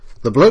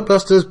The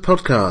Blokebusters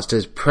podcast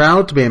is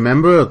proud to be a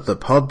member of the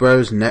Pod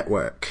Bros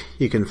Network.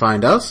 You can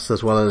find us,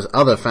 as well as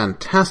other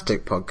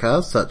fantastic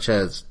podcasts such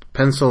as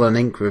Pencil and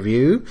Ink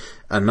Review,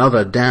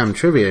 Another Damn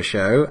Trivia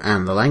Show,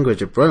 and The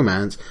Language of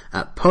Bromance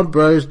at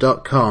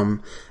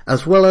podbros.com,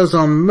 as well as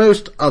on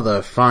most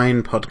other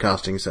fine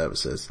podcasting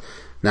services.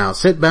 Now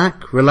sit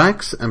back,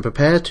 relax, and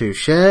prepare to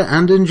share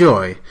and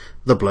enjoy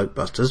the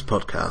Blokebusters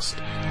podcast.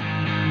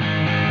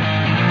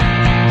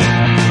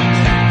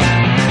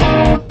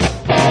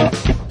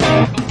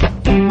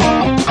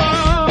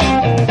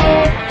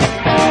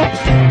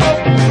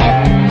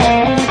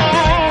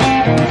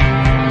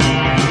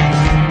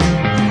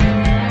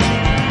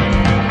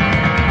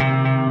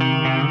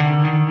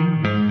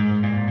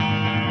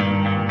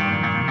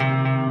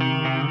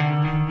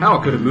 How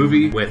could a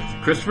movie with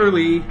Christopher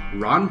Lee,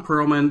 Ron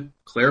Perlman,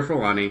 Claire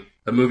Forlani,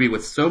 a movie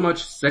with so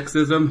much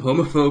sexism,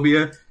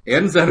 homophobia,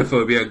 and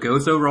xenophobia go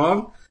so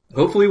wrong?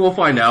 Hopefully we'll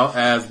find out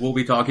as we'll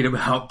be talking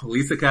about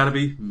Police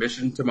Academy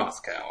Mission to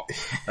Moscow.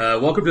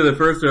 Welcome to the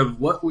first of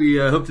what we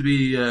hope to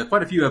be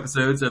quite a few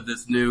episodes of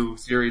this new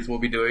series we'll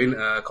be doing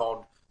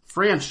called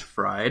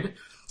Franch-Fried.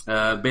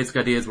 Basic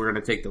idea is we're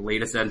going to take the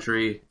latest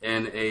entry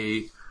in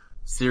a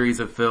series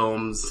of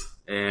films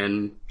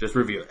and just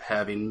review it,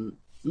 having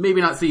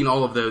maybe not seen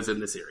all of those in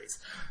the series.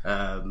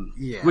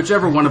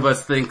 Whichever one of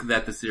us think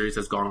that the series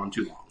has gone on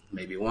too long.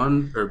 Maybe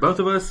one or both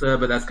of us,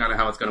 but that's kind of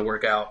how it's going to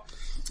work out.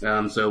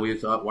 So we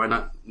thought, why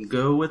not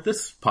go with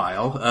this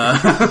pile,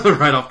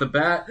 right off the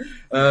bat.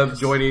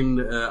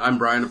 I'm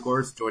Brian, of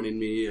course. Joining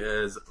me,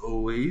 as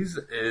always,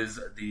 is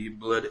the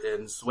blood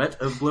and sweat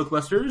of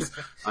Blokebusters.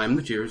 I'm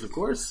the cheers, of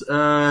course.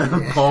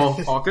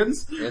 Paul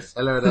Hawkins. Yes,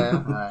 hello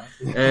there.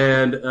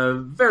 And a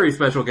very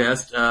special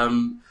guest,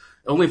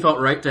 only felt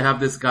right to have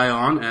this guy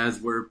on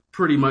as we're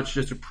pretty much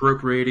just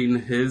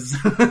appropriating his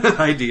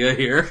idea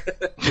here.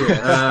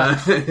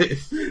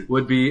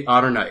 Would be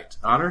Otter Knight.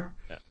 Otter?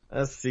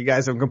 You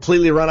guys have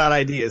completely run out of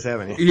ideas,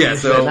 haven't you? Yeah,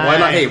 so why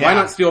not, why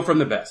not steal from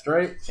the best,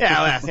 right?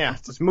 Yeah.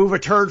 Just move a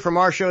turd from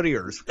our show to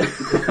yours. We're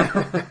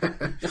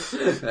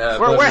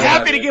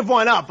happy to give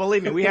one up,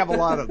 believe me, we have a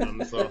lot of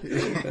them, so.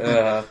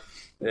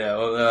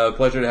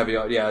 Pleasure to have you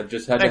on. Yeah,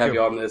 just had to have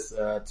you on this,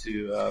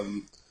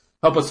 to,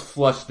 help us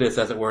flush this,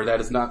 as it were.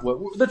 That is not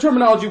what the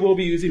terminology we'll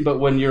be using,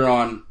 but when you're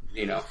on,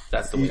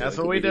 that's the way that's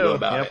what we do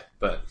about it.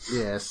 But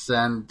yes,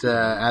 and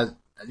as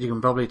you can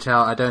probably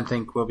tell, I don't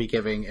think we'll be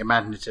giving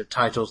imaginative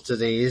titles to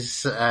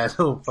these.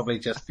 It'll probably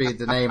just be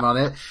the name on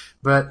it.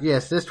 But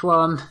yes, this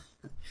one,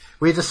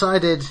 we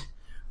decided,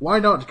 why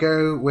not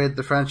go with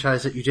the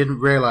franchise that you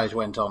didn't realize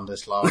went on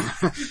this long?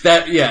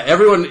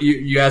 Everyone,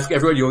 you ask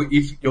everyone,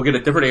 you'll get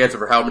a different answer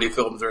for how many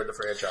films are in the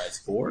franchise.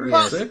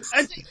 4, 6,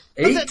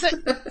 8?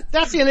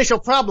 That's the initial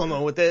problem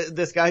though with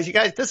this, guys. You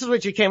guys, this is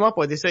what you came up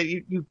with. You said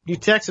you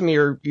texted me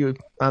or you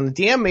on the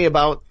DM me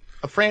about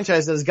a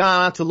franchise that has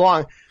gone on too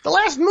long. The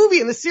last movie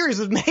in the series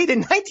was made in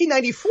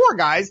 1994,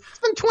 guys. It's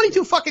been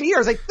 22 fucking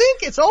years. I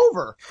think it's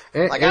over.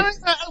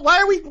 Why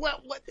are we,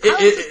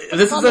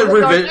 this is a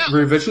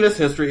revisionist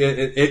history.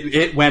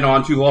 It went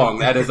on too long.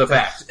 That is a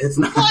fact. It's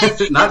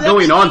not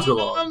going on too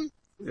long.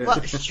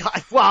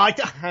 I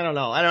don't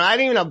know. I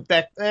didn't even know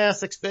back,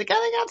 6, I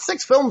got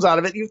 6 films out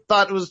of it. You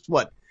thought it was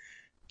what?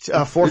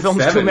 4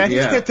 films 7, too many?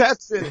 Yeah.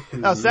 That's 7?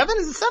 Is it 7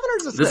 or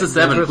is it 6? This is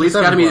 7. Police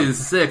Academy is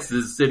 6.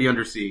 This is City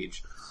Under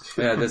Siege.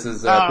 Yeah, this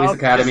is Police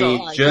Academy,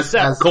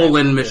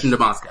 Mission to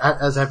Moscow.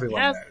 As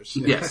everyone knows.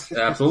 Yes,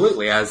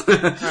 absolutely. As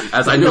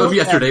I knew of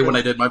yesterday when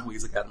I did my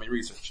Police Academy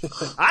research.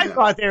 I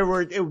thought they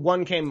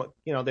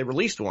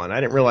released one. I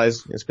didn't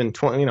realize it's been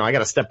 20, I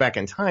gotta step back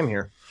in time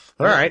here.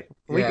 Alright,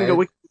 we can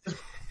go.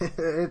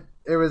 It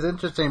was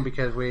interesting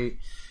because we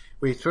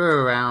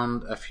threw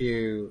around a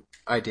few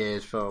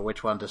ideas for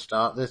which one to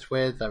start this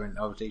with. I mean,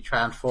 obviously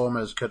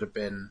Transformers could have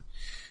been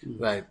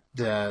like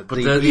and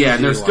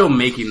they're still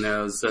making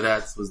those, so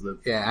was the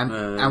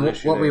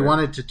what we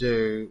wanted to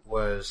do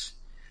was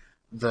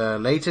the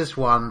latest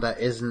one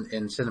that isn't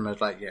in cinemas,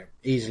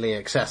 easily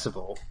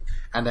accessible.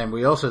 And then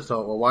we also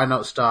thought, well, why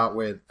not start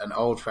with an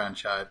old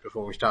franchise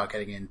before we start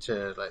getting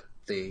into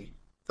the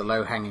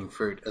low hanging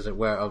fruit, as it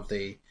were, of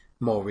the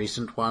more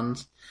recent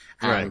ones.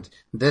 And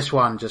this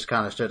one just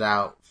kind of stood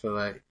out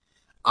for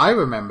I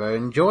remember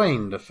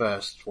enjoying the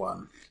first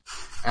one.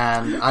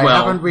 And I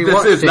haven't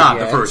rewatched it yet. This is not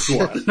the first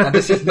one. And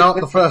this is not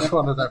the first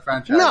one of that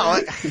franchise. No,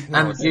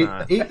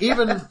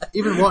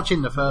 even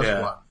watching the first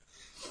one,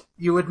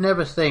 you would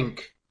never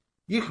think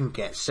you can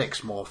get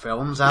 6 more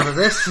films out of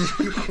this.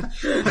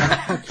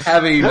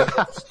 Having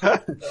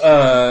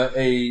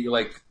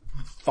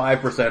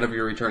 5% of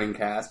your returning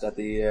cast at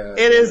the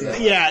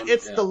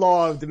it's the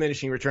law of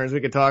diminishing returns.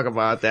 We could talk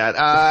about that.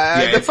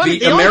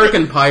 The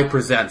American Pie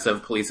presents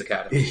of Police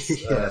Academy.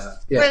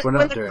 When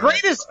the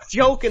greatest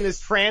joke in this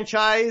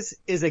franchise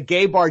is a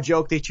gay bar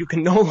joke that you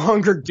can no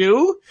longer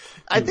do,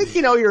 I think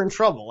you're in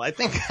trouble. I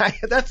think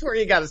that's where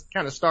you got to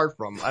kind of start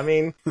from. I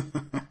mean,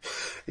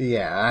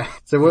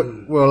 So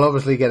we'll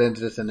obviously get into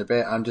this in a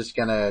bit. I'm just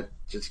gonna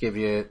give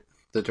you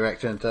the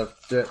director and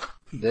stuff.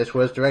 This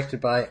was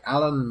directed by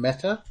Alan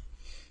Mehta.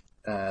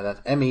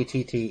 That's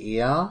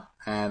Metter,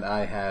 and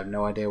I have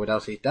no idea what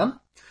else he's done.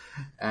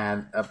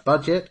 And a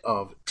budget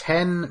of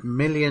 $10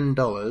 million.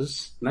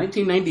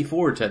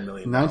 1994, $10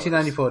 million.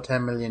 1994,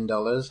 $10 million.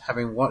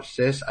 Having watched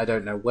this, I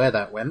don't know where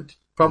that went.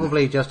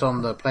 Probably just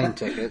on the plane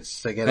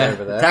tickets to get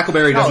over there.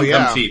 Tackleberry doesn't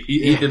come cheap.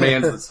 He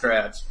demands the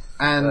scratch.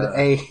 And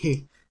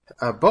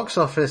a box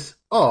office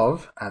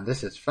of, and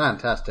this is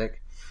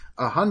fantastic,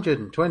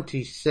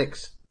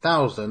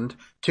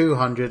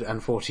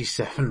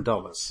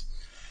 $126,247.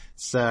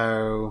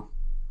 So,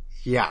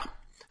 yeah.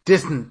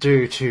 Didn't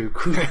do too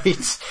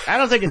great. I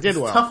don't think it did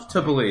well. Tough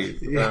to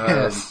believe.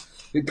 Yes.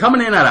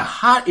 Coming in at a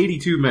hot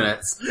 82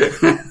 minutes.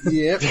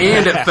 Yep.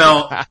 And it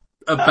felt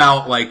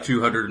about like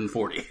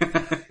 240.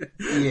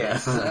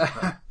 Yes.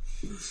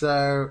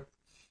 So,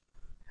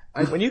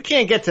 when you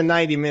can't get to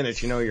 90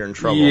 minutes, you know you're in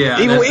trouble. Yeah,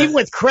 even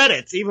with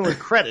credits, you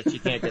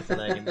can't get to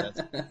 90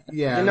 minutes.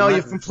 yeah. You know,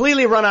 you've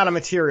completely run out of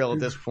material at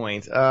this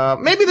point.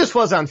 Maybe this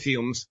was on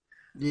fumes.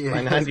 Yeah.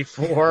 By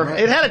 94.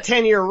 It had a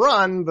 10-year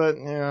run, but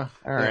yeah,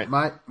 alright.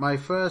 My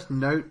first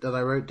note that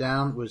I wrote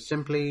down was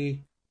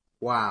simply,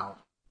 wow.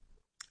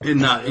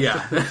 Not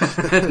sure.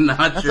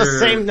 That's the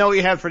same note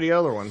you had for the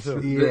other one,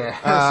 too.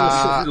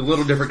 Yeah. A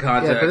little different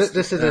context. Yeah, but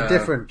this is a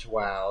different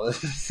wow.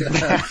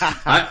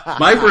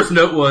 My first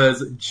note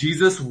was,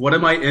 Jesus, what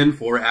am I in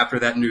for after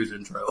that news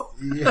intro?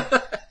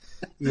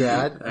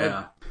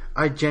 Yeah.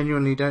 I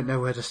genuinely don't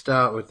know where to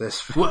start with this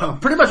film. Well,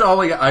 pretty much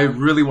all I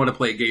really want to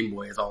play Game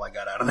Boy is all I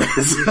got out of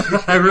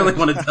this. I really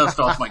want to dust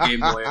off my Game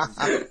Boy.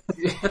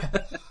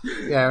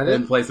 Yeah.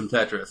 And play some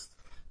Tetris.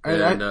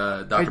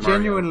 I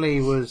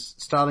genuinely was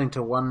starting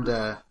to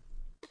wonder,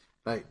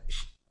 like,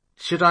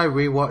 should I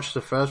rewatch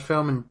the first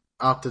film and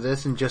after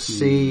this and just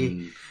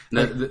see,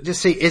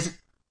 is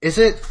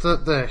it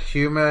that the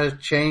humor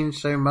changed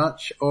so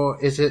much,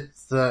 or is it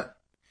that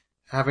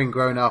having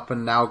grown up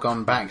and now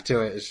gone back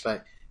to it, it's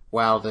like,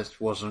 wow, this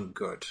wasn't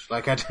good.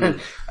 Like,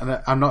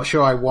 I'm not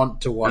sure I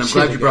want to watch it. And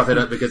I'm glad you brought that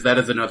up, because that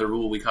is another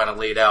rule we kind of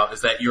laid out,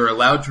 is that you're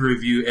allowed to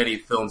review any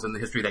films in the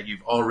history that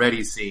you've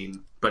already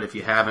seen, but if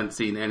you haven't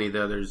seen any of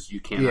the others, you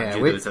cannot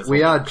do those as well.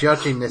 We are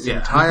judging this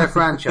entire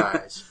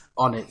franchise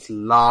on its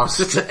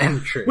last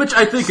entry. Which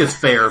I think is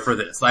fair for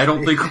this. I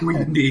don't think we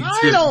need to.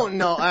 I don't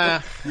know.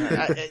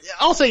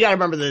 Also, you gotta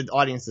remember the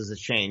audiences have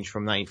changed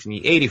from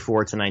 1984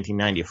 to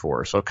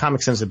 1994, so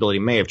comic sensibility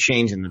may have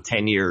changed in the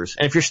 10 years.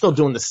 And if you're still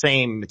doing the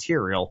same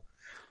material,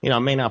 you know,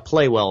 it may not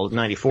play well in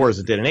 94 as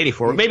it did in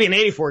 84. Maybe in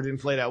 84 it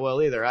didn't play that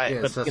well either.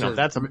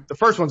 The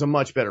first one's a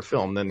much better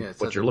film than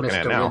what you're looking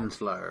at now.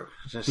 Winslow.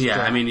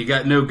 I mean, you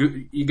got no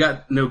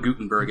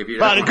Gutenberg if you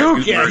don't have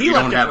Gutenberg, he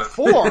left after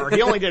 4.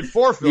 He only did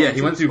 4 films. Yeah,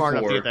 he went through 4. He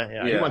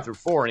went through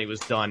 4 and he was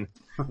done.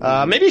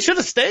 Maybe he should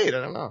have stayed.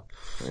 I don't know.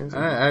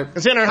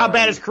 Considering how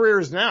bad his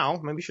career is now,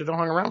 maybe he should have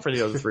hung around for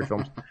the other 3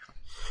 films.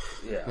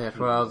 Yeah,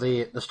 well,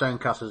 the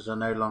Stonecutters are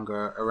no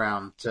longer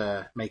around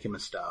to make him a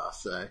star,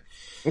 so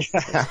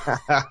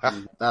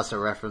that's a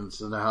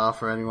reference and a half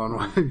for anyone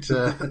wanting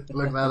to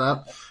look that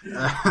up.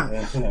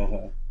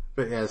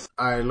 But yes,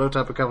 I looked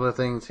up a couple of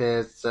things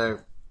here. So,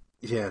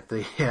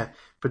 the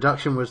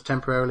production was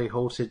temporarily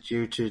halted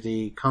due to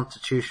the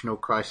constitutional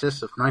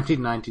crisis of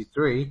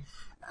 1993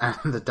 and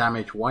the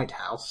damaged White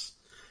House.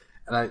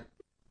 And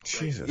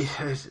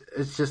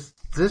it's just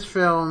this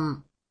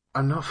film.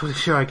 I'm not fully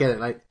sure I get it.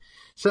 Like,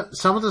 so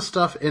some of the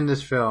stuff in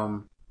this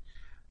film,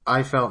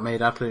 I felt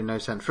made absolutely no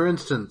sense. For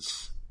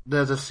instance,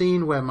 there's a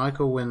scene where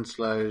Michael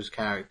Winslow's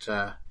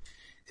character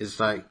is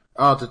like,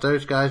 "Oh, did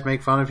those guys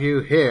make fun of you?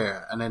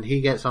 Here," and then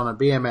he gets on a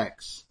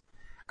BMX,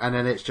 and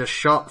then it's just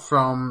shot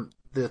from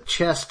the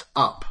chest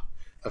up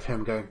of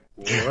him going,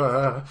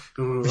 wah,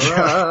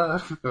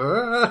 wah,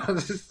 wah.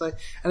 It's like,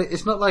 and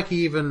it's not like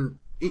he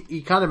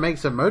kind of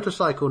makes a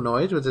motorcycle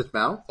noise with his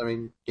mouth. I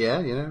mean, yeah,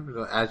 you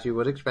know, as you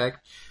would expect,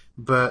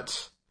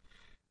 but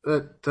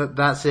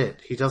that's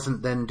it. He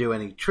doesn't then do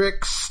any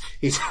tricks.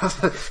 He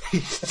just go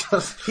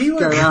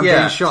around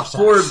being shot at.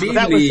 For being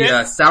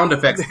the sound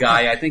effects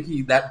guy, I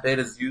think that bit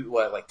is used,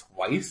 like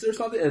twice or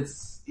something?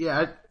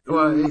 How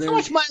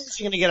much mileage are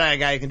you going to get out of a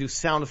guy who can do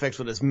sound effects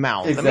with his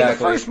mouth? Exactly. I mean, the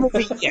first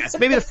movie, yes,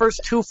 maybe the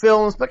first 2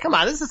 films, but come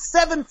on, this is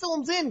 7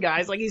 films in,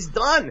 guys. Like, he's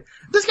done.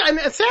 This guy,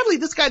 sadly,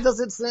 this guy does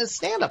it in his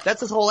stand-up.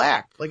 That's his whole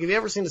act. Like, if you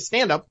ever seen a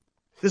stand-up,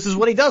 this is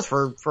what he does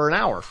for an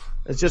hour.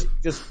 It's just,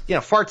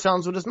 fart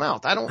sounds with his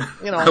mouth. I would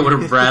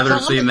have rather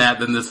seen that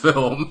than this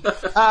film.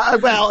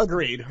 Well,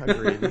 agreed.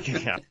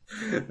 Yeah.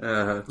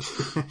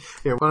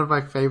 One of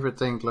my favorite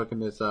things looking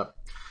this up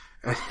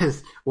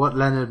is what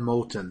Leonard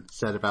Maltin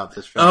said about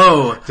this film.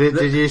 Oh,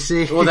 did you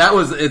see? Well,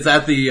 it's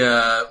at the,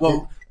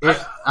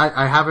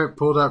 I have it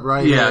pulled up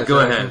right here. Yeah, go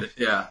ahead.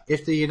 Yeah.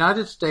 If the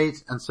United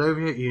States and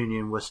Soviet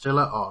Union were still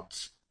at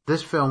odds,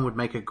 this film would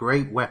make a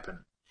great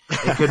weapon.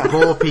 It could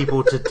bore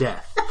people to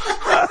death.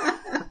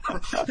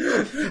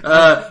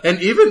 And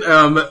even,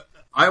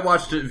 I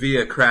watched it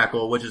via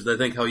Crackle, which is, I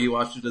think, how you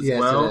watched it as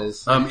well.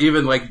 Yes, it is.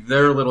 Even, like,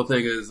 their little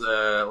thing is,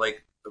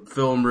 like,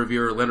 film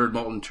reviewer Leonard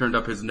Maltin turned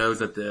up his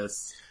nose at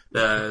this,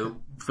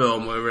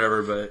 film or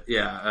whatever, but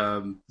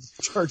yeah,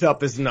 turned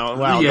up his nose.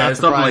 Wow. Yeah,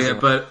 something like that,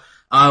 but,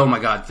 Oh my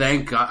god,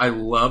 thank God. I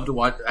loved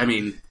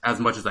as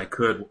much as I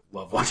could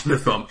love watching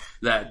this film,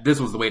 that this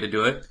was the way to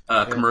do it.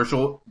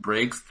 Commercial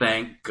breaks,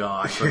 thank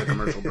God for the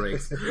commercial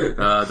breaks.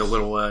 The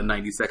little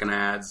 90-second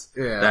ads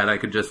that I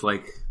could just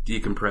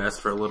decompress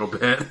for a little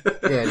bit.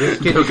 Yeah,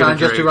 just give you time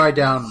just to write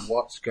down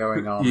what's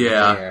going on.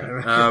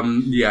 Yeah.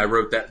 I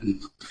wrote that.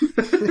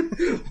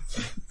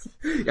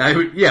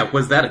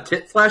 Was that a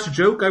tit flash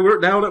joke I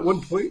wrote down at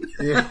one point?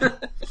 Yeah.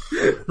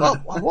 Well,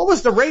 what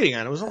was the rating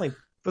on it? Was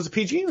it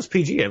PG? It was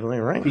PG, I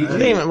believe, right? PG,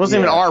 it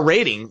wasn't even an R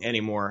rating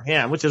anymore.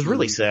 Yeah, which is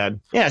really sad.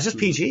 Yeah, it's just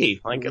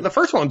PG. The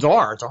first one's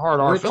R. It's a hard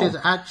R film. Which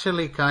is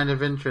actually kind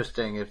of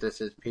interesting if this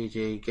is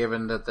PG,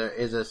 given that there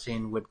is a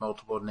scene with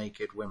multiple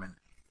naked women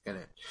in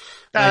it.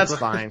 That's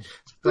fine.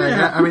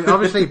 I mean,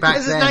 obviously back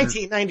then. This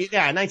is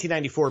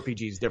 1994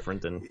 PG is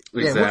different than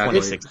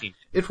 2016.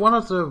 It's one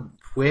of the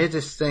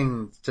weirdest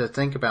things to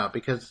think about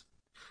because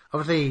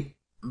obviously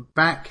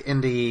back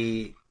in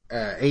the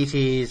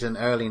 80s and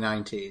early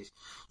 90s,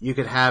 you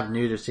could have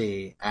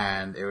nudity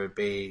and it would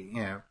be,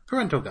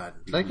 parental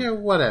guidance,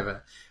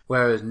 whatever.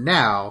 Whereas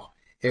now,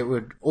 it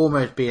would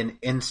almost be an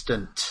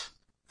instant,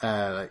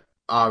 R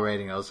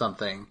rating or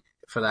something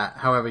for that.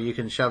 However, you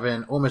can shove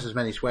in almost as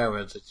many swear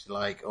words as you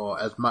like,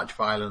 or as much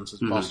violence as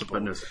possible.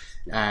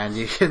 And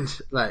you can,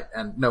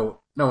 and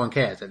no one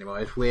cares anymore.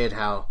 It's weird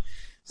how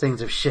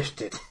things have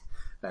shifted.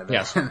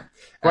 Yes.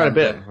 Quite a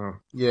bit.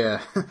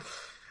 Yeah.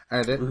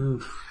 I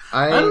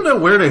don't know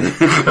where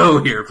to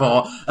go here,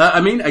 Paul.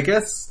 I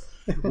guess,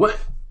 what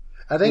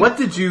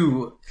did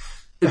you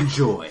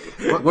enjoy?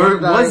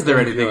 Was there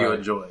anything you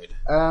enjoyed?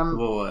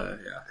 Go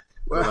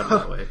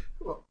that way.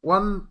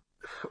 One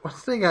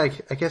thing I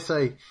guess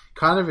I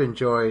kind of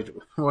enjoyed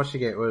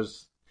watching it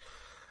was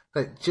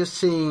just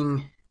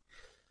seeing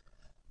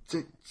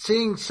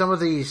some of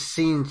these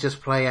scenes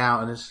just play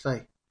out, and it's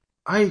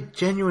I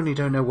genuinely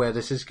don't know where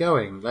this is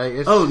going.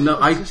 Jumping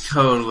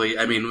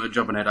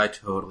ahead, I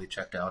totally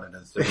checked out in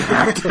his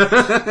act.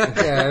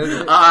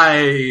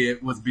 I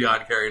was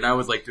beyond caring. I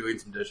was doing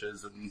some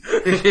dishes and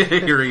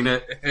hearing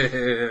it.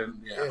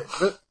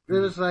 But it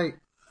was I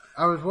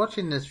was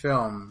watching this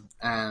film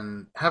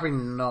and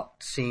having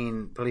not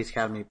seen Police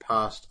Academy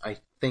past, I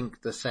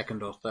think, the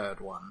second or third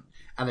one,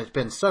 and it's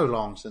been so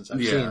long since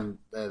I've seen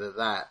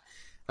that,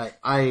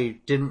 I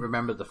didn't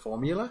remember the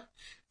formula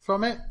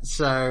from it,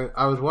 so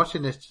I was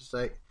watching this just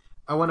I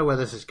wonder where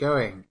this is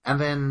going. And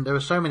then there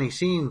were so many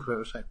scenes where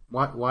it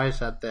was why is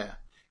that there?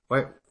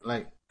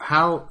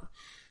 How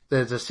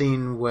there's a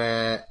scene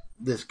where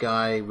this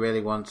guy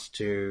really wants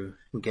to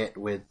get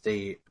with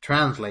the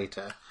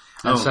translator.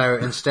 And so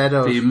instead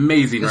of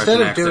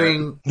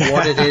doing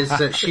what it is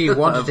that she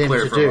wanted him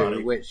to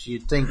do, which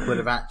you'd think would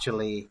have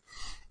actually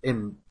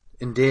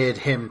endeared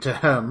him to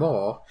her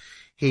more,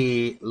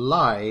 he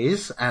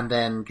lies and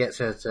then gets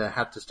her to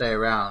have to stay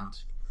around.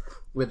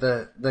 With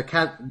I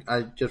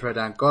just wrote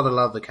down, gotta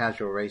love the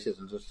casual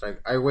racism. Just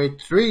I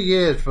wait 3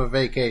 years for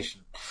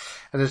vacation.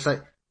 And it's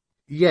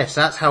yes,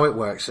 that's how it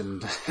works.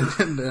 And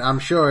I'm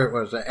sure it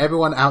was.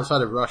 Everyone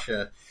outside of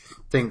Russia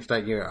thinks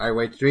I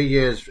wait 3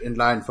 years in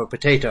line for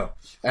potato.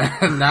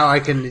 And now I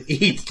can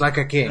eat like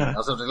a king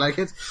or something.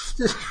 It's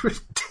just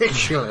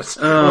ridiculous.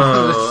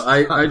 Oh,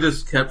 I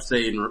just kept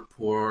saying,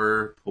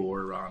 poor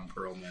Ron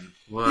Perlman.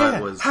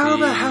 How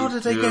the hell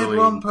did they get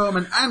Ron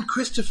Perlman and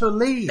Christopher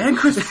Lee?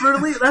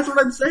 That's what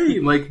I'm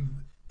saying.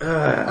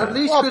 At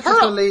least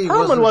Christopher Lee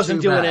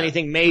wasn't doing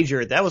anything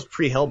major. That was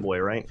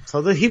pre-Hellboy, right?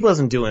 So he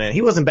wasn't doing it.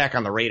 He wasn't back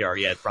on the radar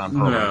yet, Ron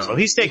Perlman. No. So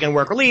he's taking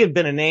work. Lee had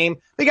been a name.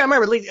 You gotta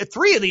remember,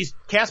 3 of these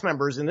cast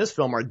members in this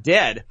film are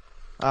dead.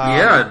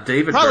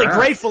 David probably Graff.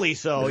 Gratefully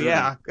so,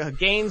 yeah.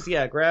 Gaines,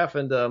 Graff,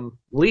 and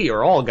Lee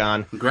are all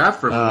gone. Graff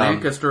from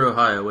Lancaster,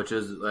 Ohio, which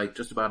is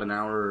just about a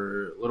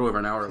little over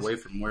an hour away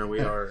from where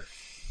we are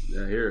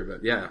here.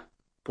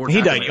 But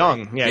he died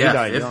young. Yeah, he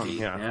died 50,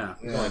 young. Yeah.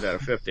 He only died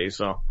at 50,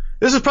 so.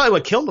 This is probably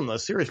what killed him, though. The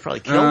series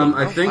probably killed him.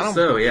 I think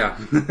so, yeah.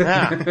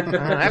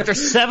 After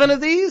 7 of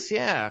these?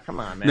 Yeah, come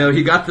on, man. No,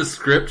 he got the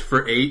script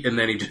for 8 and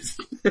then he just...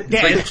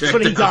 that's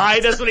when he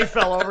died. That's when he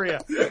fell over,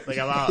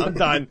 I'm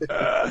done.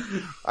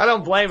 I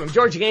don't blame him.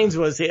 George Gaines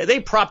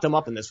they propped him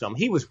up in this film.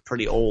 He was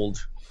pretty old,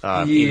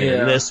 even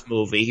in this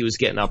movie. He was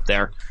getting up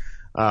there.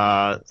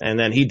 And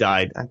then he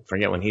died. I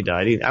forget when he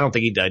died. I don't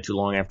think he died too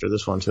long after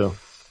this one, too.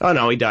 Oh,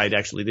 no, he died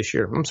actually this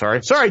year. I'm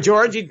sorry. Sorry,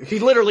 George. He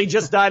literally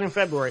just died in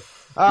February.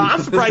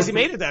 I'm surprised he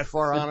made it that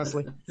far,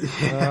 honestly.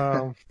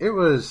 It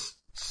was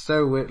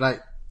so weird.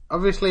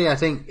 Obviously, I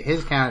think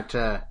his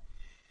character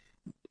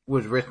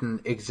was written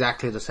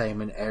exactly the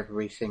same in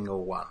every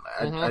single one.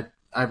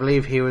 I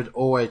believe he would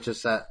always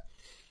just I'm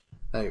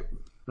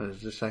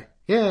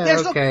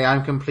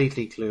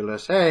completely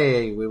clueless.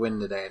 Hey, we win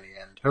the day in the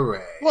end.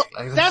 Hooray. Well,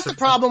 that's the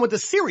problem with the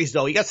series,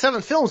 though. You got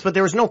 7 films, but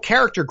there was no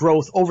character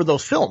growth over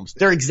those films.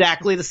 They're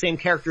exactly the same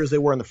characters they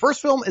were in the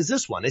first film as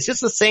this one. It's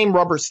just the same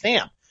rubber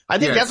stamp. I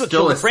think that's what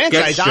killed the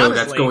franchise, show honestly.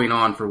 That's going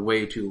on for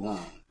way too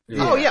long.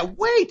 Oh yeah,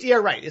 wait, yeah,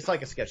 right. It's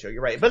like a sketch show.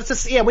 You're right, but it's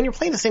just when you're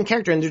playing the same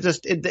character, and they're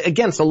just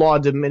against the law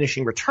of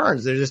diminishing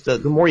returns. There's just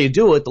the more you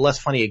do it, the less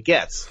funny it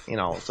gets.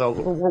 So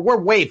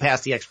we're way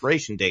past the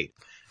expiration date.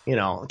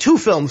 2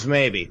 films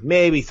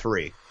maybe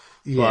 3.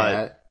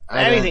 Yeah, but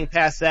anything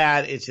past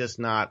that, it's just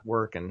not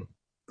working.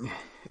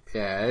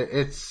 Yeah,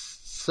 it's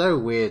so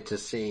weird to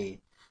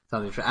see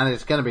something, and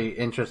it's going to be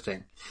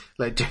interesting,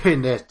 like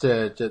doing this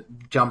to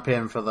jump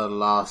in for the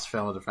last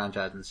film of the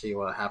franchise and see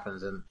what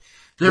happens. And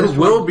there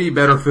will be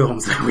better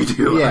films than we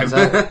do. Yes,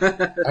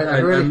 I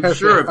really I'm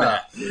sure of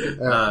that.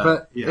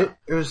 But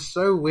it was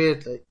so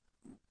weird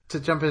to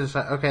jump in and say,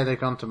 okay, they've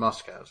gone to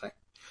Moscow. It's like,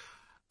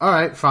 all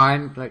right,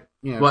 fine.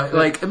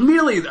 Well,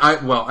 immediately, I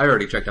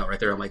already checked out right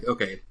there. I'm like,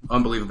 okay,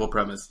 unbelievable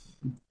premise,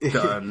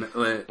 done.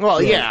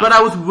 Well, yeah. But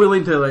I was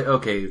willing to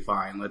okay,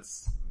 fine,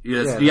 let's.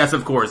 Yes,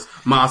 of course.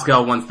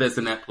 Moscow wants this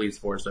and that police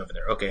force over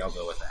there. Okay, I'll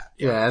go with that.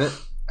 Yeah,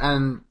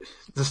 and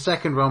the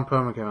second Ron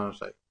Perlman came out, I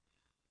was like,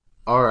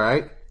 all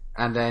right.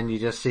 And then you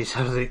just see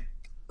something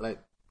and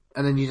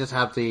then you just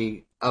have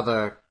the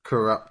other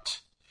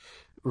corrupt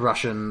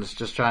Russians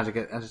just trying to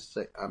get, and it's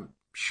like,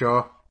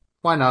 sure,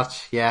 why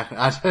not? Yeah.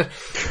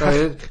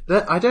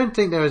 I don't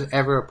think there was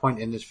ever a point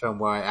in this film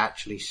where I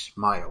actually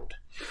smiled.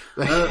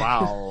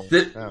 Wow.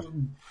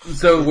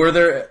 So were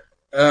there,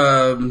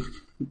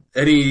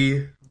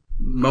 any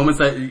moments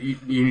that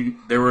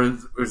there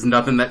was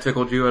nothing that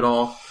tickled you at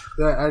all?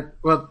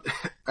 Well,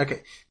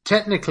 okay.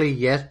 Technically,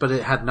 yes, but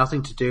it had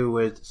nothing to do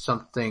with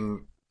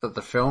something that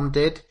the film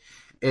did.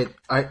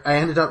 I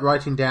ended up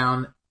writing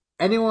down,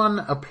 anyone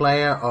a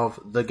player of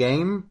the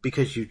game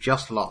because you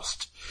just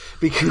lost.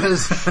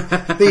 Because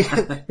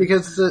the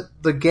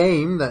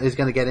game that is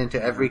going to get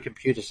into every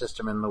computer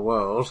system in the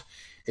world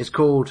is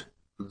called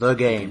The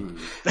Game.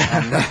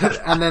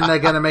 And then they're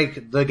going to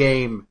make The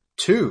Game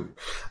 2.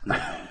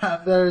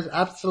 There is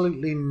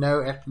absolutely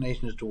no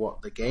explanation as to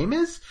what the game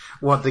is,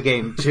 what the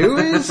game 2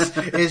 is.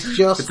 It's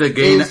just a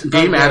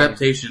game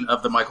adaptation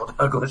of the Michael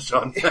Douglas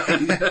Sean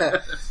Penn.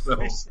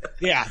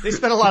 Yeah, they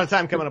spent a lot of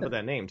time coming up with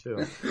that name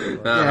too.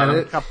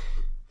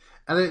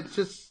 And it's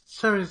just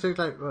so many things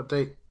like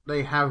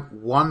they have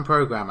one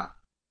programmer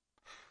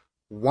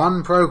for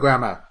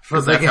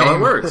the game. That's how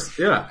it works.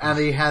 Yeah, and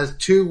he has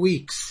 2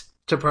 weeks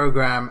to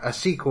program a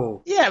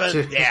sequel. Yeah, but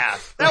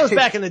that was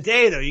back in the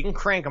day though. You can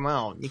crank them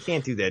out. You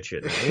can't do that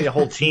shit. You need a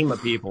whole team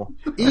of people.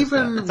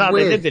 That's how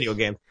they did video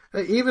games.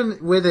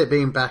 Even with it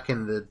being back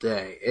in the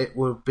day, it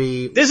would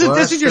be this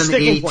is your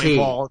sticking point,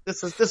 Paul.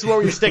 This is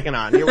what you're sticking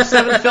on. You're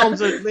 7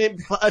 films.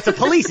 It's a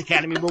police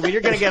academy movie.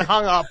 You're going to get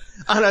hung up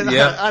on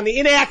the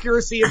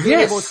inaccuracy of being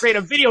able to create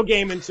a video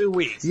game in 2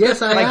 weeks.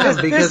 Yes, I am,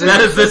 because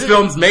that is this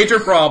film's major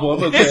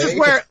problem. Okay. This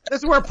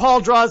is where Paul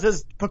draws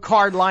his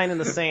Picard line in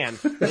the sand.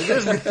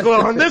 This is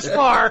going this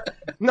far,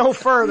 no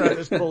further.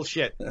 This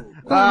bullshit.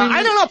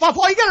 I don't know,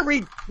 Paul. You got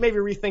to maybe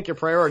rethink your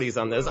priorities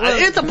on this.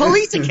 It's a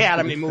police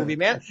academy movie,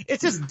 man.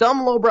 It's just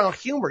dumb lowbrow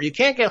humor. You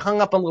can't get hung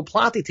up on little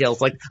plot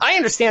details. Like, I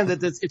understand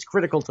that it's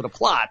critical to the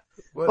plot,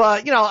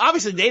 but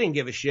obviously they didn't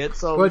give a shit.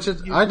 So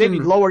maybe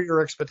lower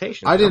your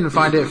expectations. I didn't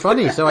find it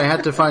funny, so I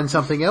had to find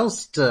something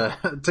else to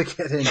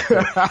get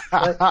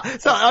into.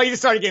 So you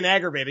started getting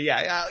aggravated.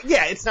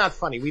 Yeah, it's not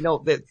funny. We know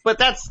that, but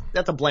that's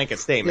a blanket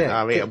statement.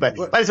 Yeah, but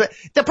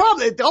the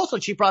problem, also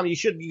chief problem,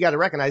 you got to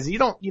recognize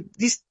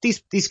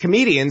these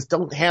comedians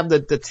don't have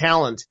the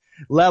talent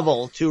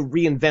level to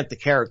reinvent the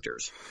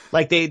characters.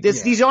 Like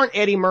these aren't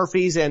Eddie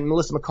Murphys and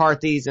Melissa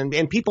McCarthy's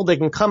and people that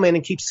can come in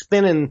and keep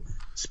spinning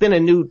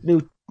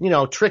new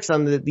tricks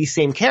on these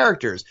same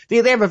characters.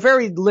 They have a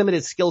very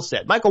limited skill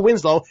set. Michael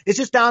Winslow is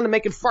just down to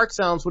making fart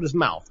sounds with his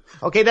mouth.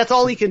 Okay, that's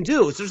all he can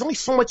do. So there's only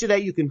so much of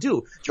that you can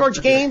do.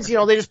 George Gaines,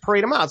 they just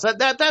parade him out. So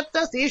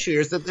that's the issue,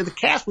 is that the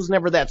cast was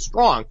never that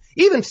strong.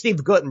 Even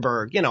Steve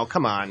Guttenberg,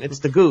 come on, it's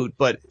the Goot,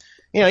 but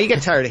you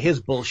get tired of his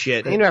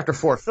bullshit. Even after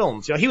 4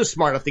 films, he was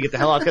smart enough to get the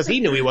hell out because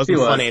he knew he wasn't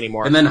funny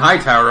anymore. And then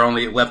Hightower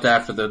only left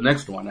after the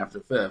next one, after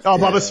 5th. Oh,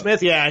 Bubba Smith,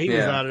 he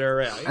was out of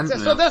there. Yeah. And,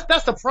 so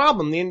that's the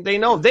problem.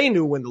 They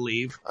knew when to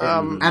leave.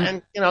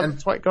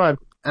 That's why, go ahead.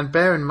 And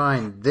bear in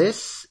mind,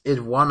 this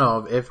is one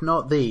of, if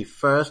not the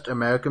first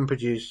American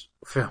produced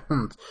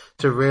films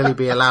to really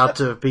be allowed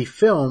to be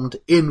filmed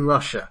in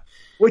Russia.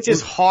 Which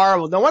is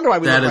horrible. No wonder why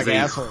we look like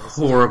assholes.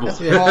 Horrible. That's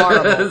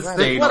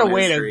horrible. What a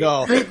way to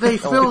go. They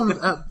filmed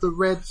at the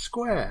Red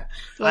Square.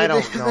 I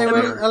don't know. They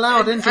were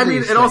allowed into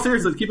these in all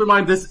seriousness, keep in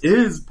mind this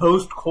is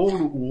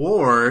post-Cold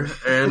War,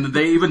 and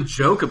they even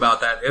joke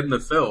about that in the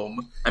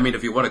film. I mean,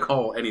 if you want to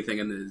call anything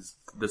in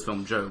this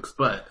film jokes,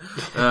 but,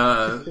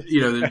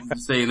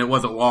 saying it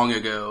wasn't long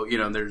ago,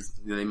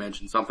 they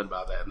mentioned something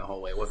about that in the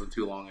whole way. It wasn't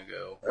too long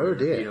ago. Oh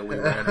dear. We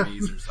were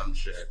enemies or some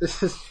shit.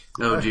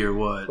 Oh dear,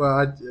 what?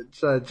 Well,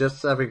 so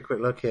just having a quick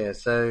look here.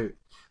 So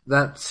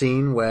that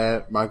scene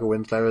where Michael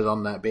Winslow is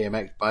on that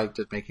BMX bike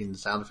just making the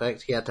sound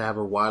effects, he had to have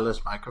a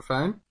wireless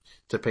microphone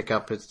to pick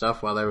up his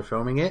stuff while they were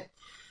filming it.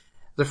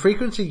 The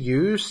frequency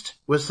used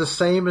was the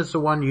same as the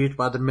one used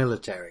by the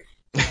military.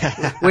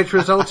 which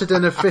resulted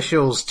in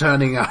officials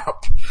turning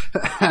up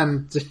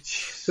and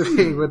so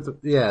see,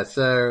 that's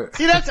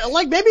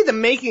like maybe the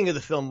making of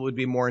the film would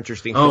be more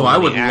interesting. Oh, I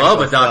would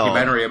love a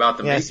documentary about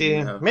the making.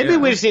 See, maybe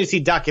we just need to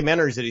see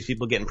documentaries of these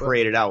people getting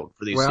paraded out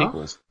for these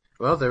sequels.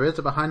 Well, there is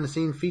a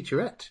behind-the-scenes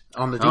featurette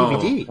on the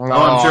DVD. Oh,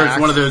 I'm sure it's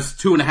one of those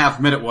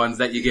 2.5-minute ones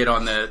that you get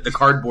on the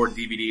cardboard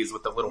DVDs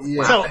with the little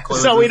flap.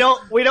 So we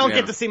don't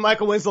get to see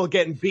Michael Winslow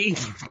getting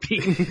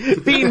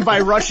beaten by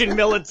Russian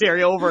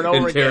military over and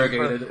over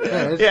interrogated.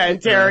 again.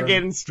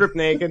 Interrogated and stripped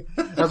naked.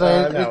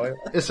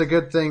 It's a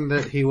good thing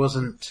that he was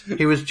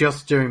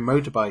just doing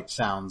motorbike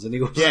sounds and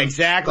he was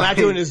exactly. Not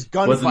doing his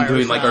gunfire wasn't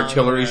doing like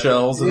artillery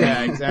shells.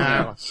 Yeah,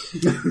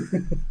 exactly.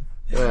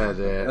 Oh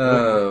dear.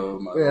 Oh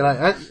my.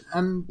 Yeah,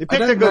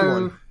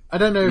 I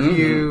don't know if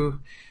you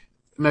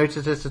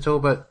noticed this at all,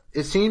 but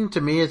it seemed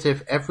to me as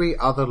if every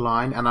other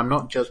line, and I'm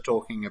not just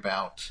talking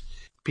about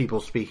people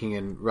speaking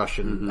in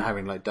Russian,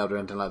 having like dubbed or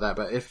anything like that,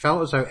 but it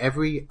felt as though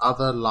every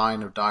other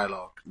line of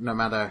dialogue, no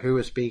matter who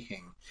was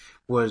speaking,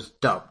 was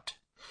dubbed.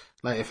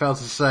 Like it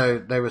felt as though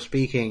they were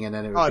speaking and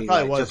then it would be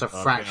like just a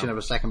fraction of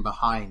a second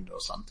behind or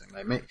something.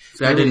 Like,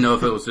 so I didn't know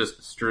if it was just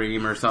a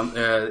stream or something.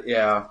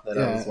 I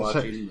was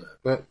watching.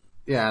 But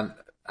yeah,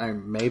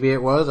 maybe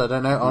it was. I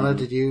don't know. Honor,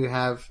 did you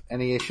have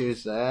any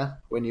issues there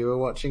when you were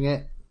watching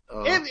it?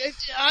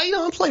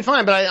 It played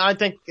fine, but I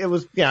think it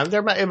was,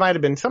 it might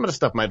have been, some of the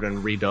stuff might have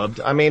been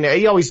redubbed. I mean,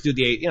 you always do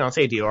it's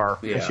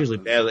ADR. Yeah. It's usually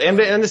bad. And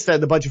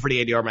the budget for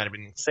the ADR might have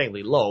been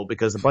insanely low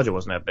because the budget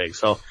wasn't that big.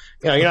 So,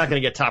 you're not going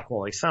to get top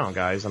quality sound,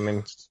 guys. I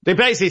mean, they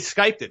basically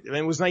Skyped it. I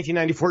mean, it was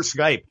 1994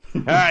 Skype.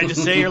 All right,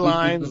 just say your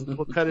lines.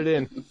 We'll cut it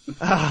in.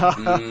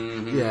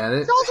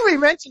 Yeah. Also, we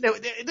mentioned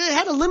they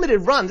had a limited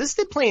run. This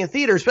did play in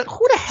theaters, but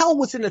who the hell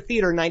was in the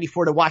theater in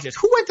 94 to watch this?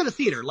 Who went to the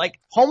theater? Like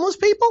homeless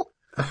people?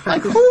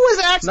 Like who was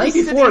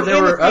actually 94?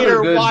 There were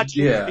other good.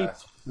 Watching there had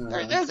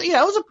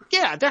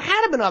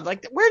to been other.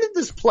 Like, where did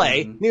this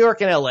play? New York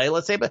and LA,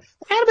 let's say, but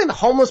there had to been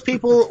homeless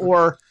people,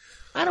 or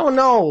I don't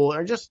know,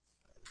 or just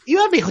you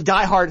have to be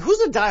diehard.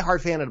 Who's a diehard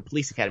fan of the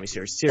Police Academy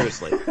series?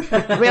 Seriously,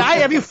 I mean,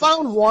 have you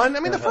found one? I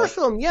mean, the first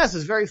film, yes,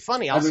 is very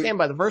funny. I'll stand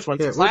by the first one;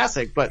 it's a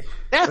classic. But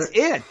that's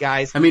it,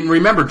 guys. I mean,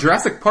 remember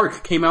Jurassic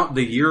Park came out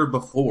the year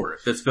before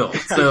this film,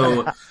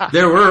 so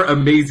there were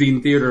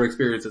amazing theater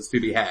experiences to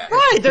be had.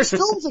 Right, there's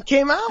films that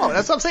came out.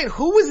 That's what I'm saying.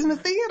 Who was in the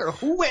theater?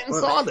 Who went and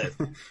saw this?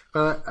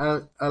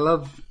 I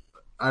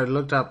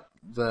looked up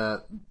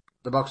the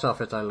box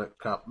office. I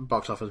looked up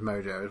Box Office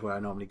Mojo is where I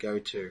normally go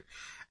to.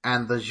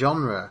 And the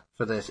genre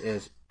for this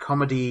is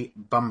comedy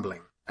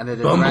bumbling. And it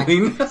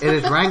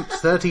is ranked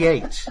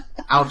 38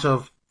 out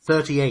of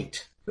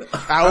 38.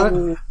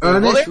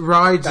 Ernest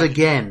Rides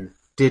Again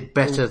did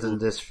better than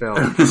this film.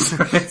 Ernest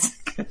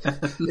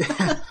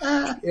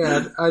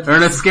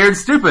Scared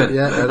Stupid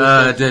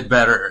did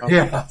better.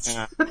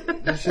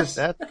 It's just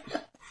that.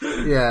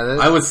 Yeah,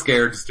 I was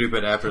scared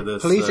stupid after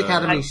this. Police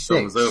Academy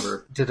 6 was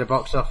over. Did a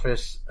box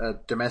office,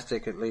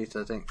 domestic at least,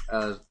 I think.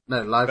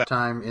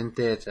 Lifetime in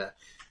theatre.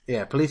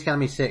 Yeah, Police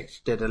Academy 6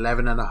 did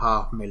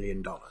 $11.5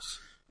 million.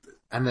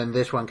 And then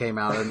this one came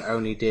out and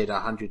only did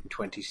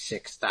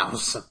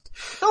 126,000.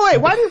 Oh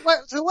wait,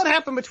 so what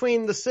happened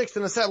between the 6th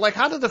and the 7th? Like,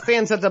 how did the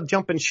fans end up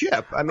jumping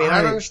ship? I mean,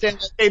 I don't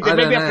understand. Maybe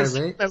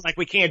after they're like,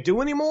 we can't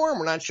do anymore and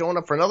we're not showing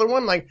up for another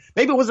one. Like,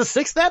 maybe was the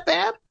 6th that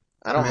bad?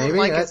 I don't know.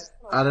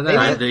 I don't know.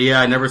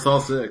 I never saw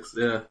 6.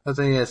 Yeah. The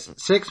thing is,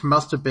 6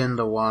 must have been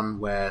the one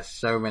where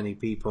so many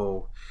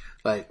people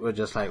were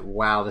just like,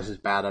 wow, this is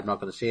bad. I'm not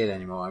going to see it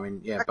anymore. I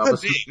mean,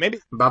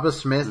 Bubba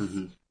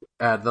Smith,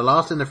 the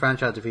last in the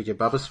franchise to feature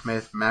Bubba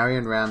Smith,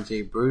 Marion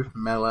Ramsey, Bruce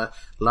Miller,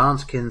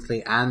 Lance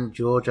Kinsley, and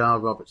George R.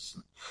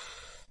 Robertson.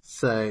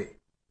 So,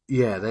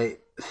 yeah, many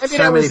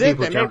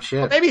people jumped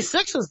ship. Maybe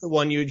 6 is the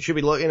one you should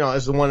be looking,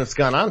 as the one that's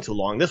gone on too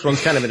long. This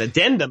one's kind of an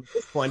addendum at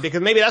this point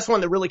because maybe that's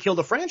one that really killed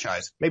the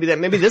franchise. Maybe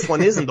this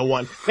one isn't the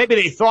one. Maybe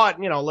they thought,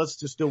 let's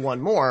just do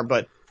one more,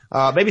 but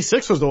maybe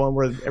 6 was the one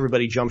where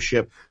everybody jumped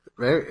ship.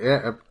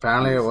 Yeah,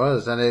 apparently it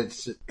was, and it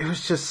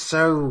was just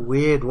so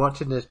weird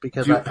watching this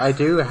because I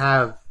do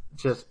have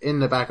just in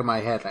the back of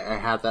my head, I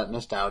had that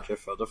nostalgia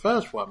for the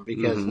first one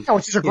because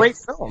which is a great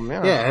film.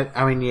 Yeah,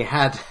 I mean you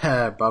had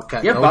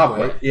Bobcat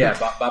Goldthwart.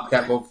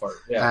 Bobcat Goldthwart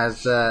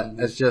as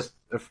just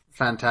a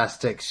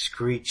fantastic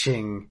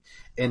screeching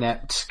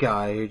inept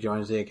guy who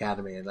joins the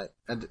academy, and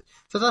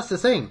so that's the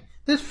thing.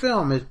 This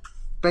film is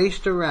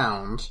based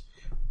around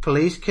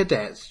police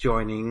cadets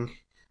joining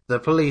the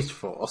police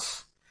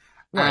force.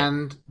 Right.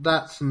 And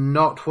that's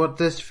not what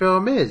this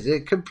film is.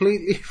 It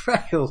completely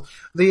fails.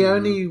 The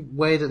only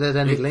way that there's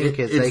any link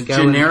is they go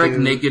generic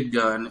Naked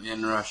Gun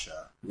in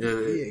Russia.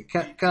 They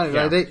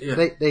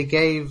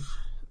gave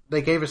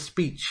a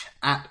speech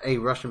at a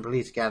Russian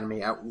police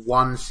academy at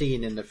one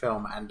scene in the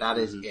film, and that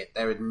is it.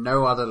 There is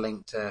no other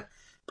link to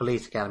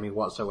Police Academy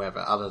whatsoever,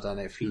 other than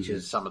it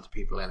features some of the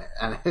people in it.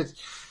 And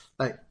it's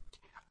like,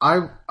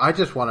 I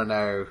just want to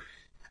know.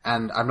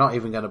 And I'm not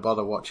even going to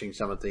bother watching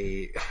some of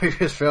the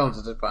previous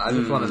films, but I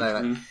just want to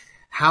know,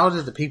 how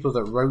did the people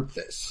that wrote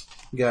this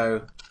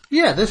go,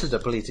 yeah, this is a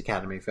police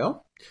academy film.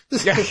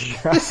 This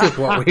is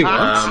what we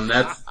want.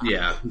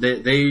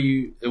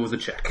 It was a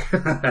check.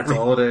 That's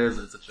all it is.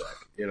 It's a check,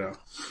 you know.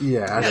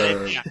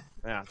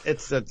 Yeah,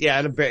 it's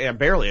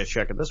barely a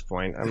check at this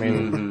point. I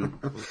mean,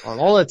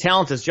 all the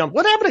talent has jumped.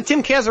 What happened to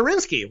Tim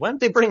Kazurinsky? Why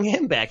didn't they bring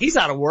him back? He's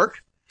out of work.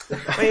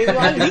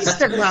 I mean, he's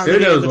stuck around. Who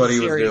knows what he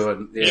was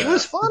doing? Yeah. He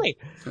was funny.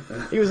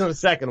 He was in the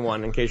second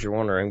one, in case you're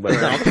wondering. But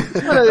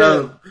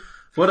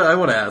what I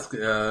want to ask,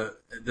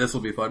 this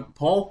will be fun,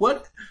 Paul.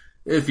 What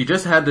if you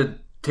just had to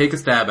take a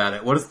stab at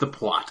it? What is the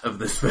plot of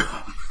this film?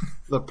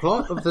 The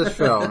plot of this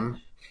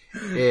film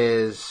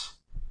is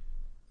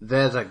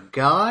there's a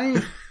guy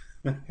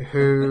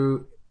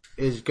who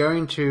is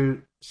going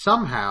to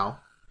somehow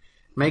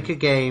make a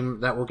game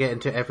that will get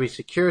into every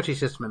security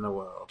system in the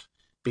world.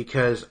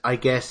 Because I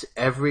guess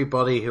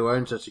everybody who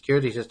owns a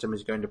security system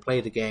is going to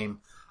play the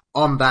game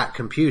on that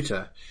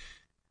computer.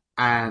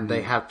 And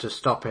they have to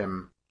stop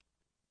him.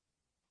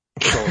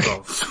 Sort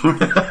of.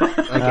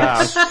 I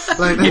guess.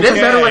 You did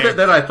better with it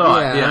than I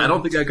thought. Yeah, I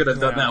don't think I could have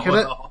done that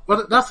well.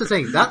 Well, that's the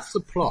thing. That's the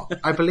plot.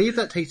 I believe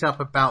that takes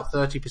up about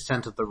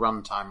 30% of the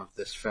runtime of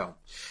this film.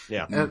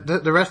 Yeah.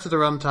 The rest of the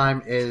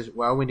runtime is,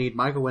 well, we need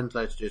Michael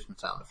Winslow to do some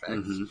sound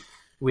effects. Mm-hmm.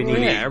 We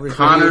need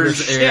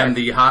Connors and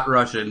the hot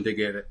Russian to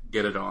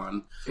get it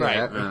on.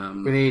 Right.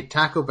 We need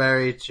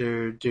Tackleberry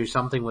to do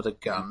something with a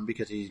gun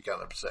because he's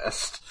gun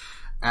obsessed.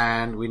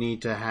 And we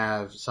need to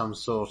have some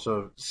sort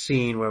of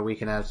scene where we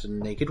can have some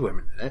naked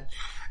women in it.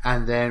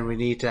 And then we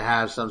need to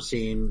have some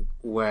scene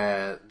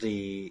where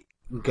the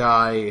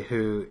guy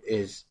who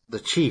is the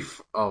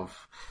chief of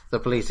the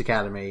police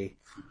academy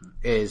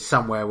is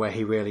somewhere where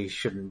he really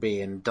shouldn't be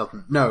and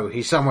doesn't know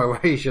he's somewhere where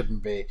he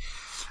shouldn't be.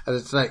 And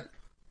it's like,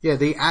 yeah,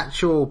 the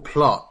actual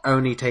plot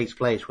only takes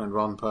place when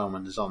Ron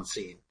Perlman is on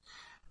scene.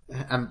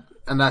 And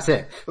that's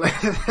it.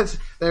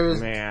 There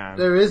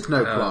is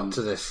no plot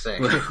to this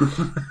thing.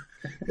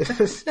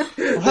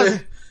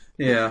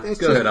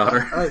 Go ahead,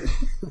 Otter.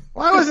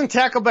 Why wasn't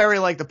Tackleberry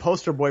like the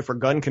poster boy for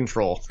gun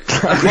control?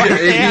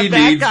 He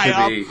needs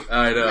to be.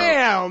 I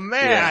know.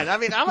 Man. Yeah. I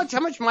mean, how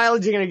much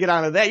mileage are you going to get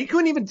out of that? You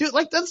couldn't even do,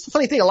 that's the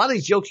funny thing. A lot of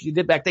these jokes you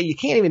did back then, you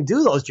can't even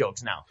do those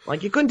jokes now.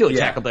 Like, you couldn't do a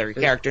Tackleberry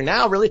character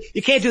now, really.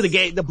 You can't do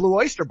the Blue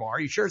Oyster Bar.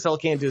 You sure as hell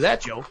can't do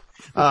that joke.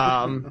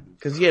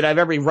 Cause you'd have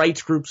every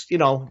rights groups,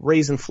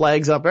 raising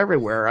flags up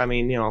everywhere. I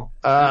mean, so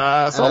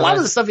a lot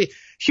of the stuff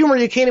humor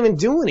you can't even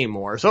do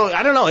anymore. So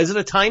I don't know. Is it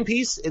a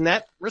timepiece in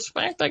that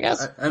respect? I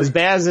guess as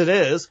bad as it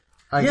is.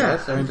 I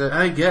guess.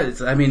 I guess.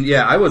 I mean,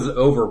 I was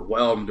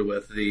overwhelmed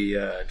with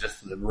the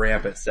just the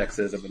rampant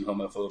sexism and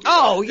homophobia.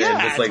 Oh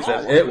yeah,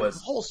 it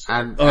was,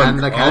 and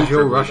the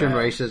casual Russian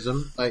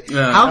racism.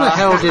 How the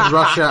hell did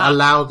Russia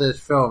allow this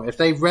film? If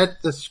they read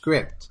the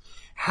script,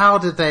 how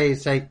did they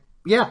say?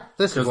 Yeah,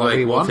 this is what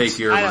we want. We'll take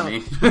your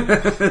money.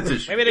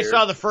 Maybe they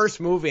saw the first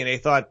movie and they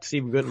thought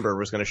Steve Guttenberg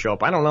was going to show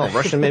up. I don't know.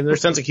 Russian, maybe their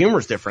sense of humor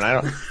is different.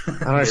 I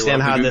don't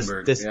understand how this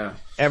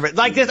ever,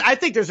 like this. I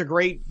think there's a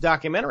great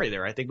documentary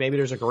there. I think maybe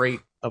there's a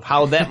great of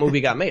how that movie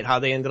got made, how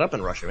they ended up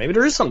in Russia. Maybe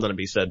there is something to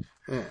be said,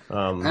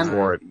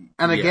 for it.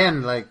 And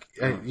again,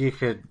 you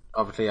could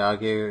obviously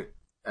argue,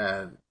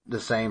 the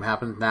same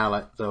happens now,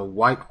 like the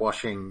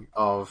whitewashing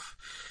of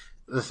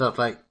the stuff.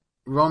 Like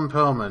Ron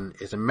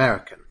Perlman is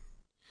American.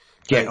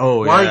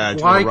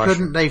 Why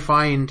couldn't they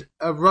find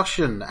a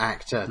Russian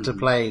actor to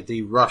play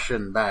the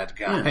Russian bad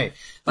guy?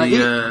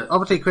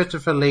 Obviously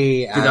Christopher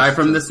Lee, the guy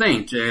from The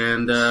Saint,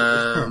 and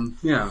I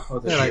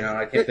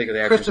can't think of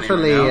the actor's Christopher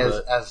name Lee now,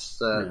 as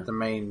the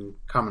main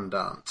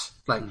commandant.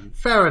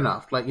 Fair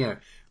enough.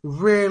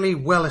 Really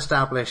well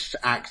established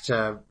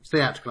actor,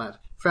 theatrical actor.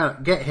 Fair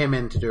enough. Get him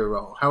in to do a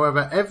role.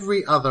 However,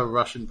 every other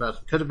Russian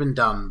person could have been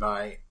done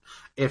by,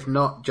 if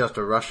not just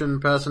a Russian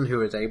person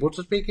who is able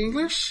to speak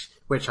English,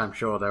 which I'm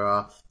sure there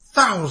are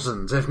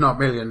thousands, if not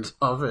millions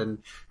of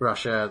in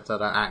Russia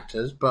that are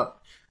actors, but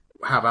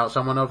how about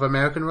someone of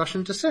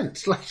American-Russian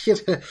descent?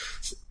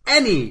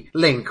 Any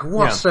link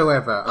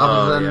whatsoever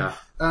other than...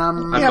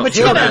 but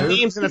you gotta have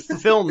names in a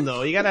film,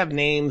 though. You gotta have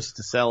names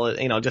to sell it,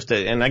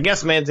 and I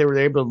guess, man, they were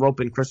able to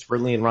rope in Christopher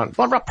Lee and Ron.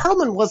 But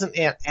Perlman wasn't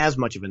as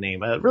much of a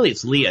name. Really,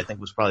 it's Lee, I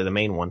think, was probably the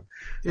main one.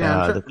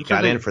 That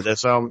got in for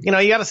this. So, you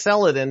gotta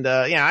sell it, and,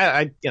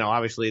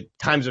 obviously,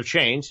 times have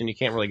changed, and you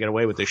can't really get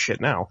away with this shit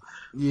now.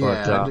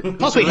 Yeah. But,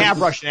 plus we have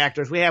Russian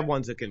actors. We have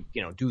ones that can,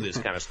 do this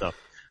kind of stuff.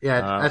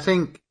 Yeah, I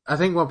think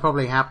what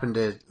probably happened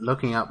is,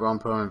 looking up Ron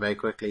Perlman very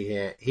quickly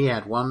here, he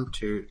had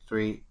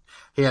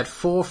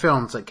 4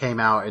 films that came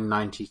out in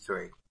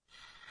 93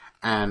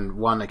 and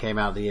one that came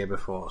out the year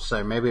before.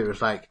 So maybe it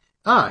was like,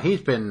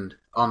 he's been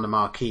on the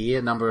marquee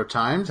a number of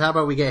times. How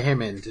about we get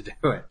him in to do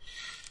it?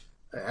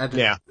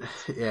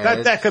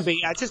 That could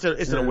be, it's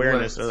an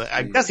awareness.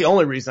 That's the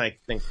only reason I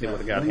think they would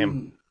have got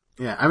him.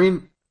 Yeah, I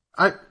mean,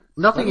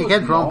 nothing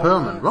against Ron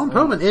Perlman. Ron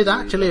Perlman is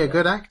actually a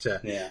good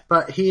actor,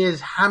 but he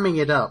is hamming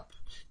it up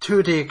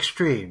to the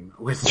extreme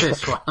with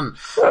this one.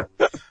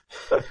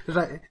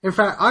 In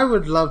fact, I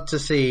would love to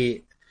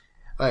see,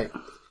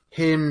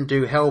 him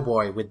do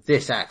Hellboy with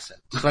this accent.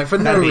 Like, for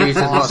no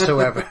reason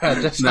whatsoever.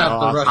 Just have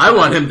the Russian I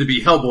want him to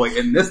be Hellboy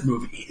in this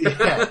movie.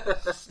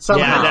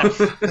 Somehow.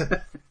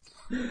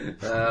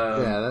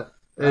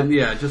 And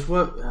yeah, just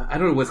what, I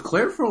don't know, was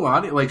Claire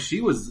Forlani, like,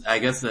 she was, I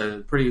guess,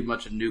 pretty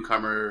much a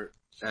newcomer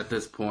at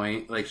this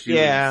point. Like, she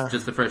was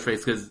just the fresh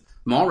face, because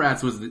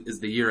Mallrats is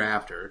the year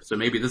after, so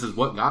maybe this is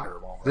what got her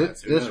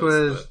Mallrats. This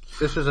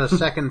was a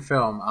second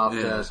film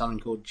after something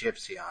called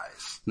Gypsy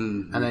Eyes.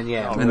 Mm-hmm. And then,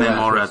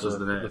 Mallrats was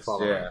the next. Oh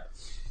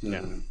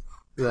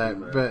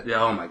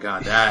my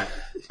god, that,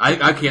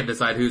 I can't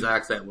decide whose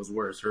accent was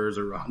worse, hers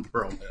or Ron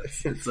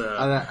Perlman's. It's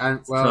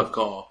a tough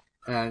call.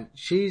 And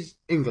she's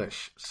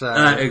English, so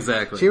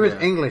exactly. She was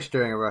English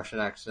doing a Russian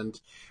accent.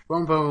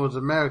 Ron Perlman was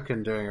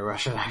American doing a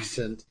Russian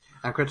accent,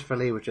 and Christopher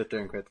Lee was just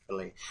doing Christopher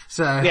Lee.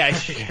 So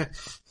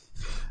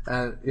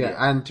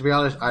and to be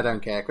honest, I don't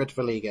care.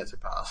 Christopher Lee gets a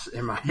pass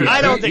in my opinion.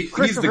 I don't think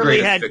Christopher Lee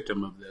had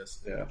victim of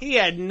this. Yeah. He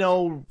had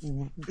no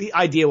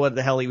idea what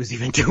the hell he was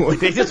even doing.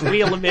 They just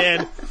wheeled him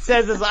in.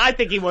 Says this, I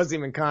think he wasn't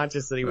even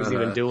conscious that he was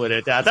even doing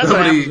it. That's what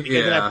happens when you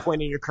get to that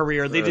point in your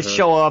career. They just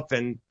show up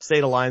and say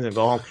the lines and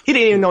go home. He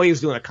didn't even know he was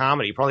doing a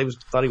comedy. He probably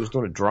thought he was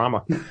doing a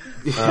drama.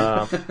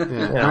 I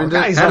mean,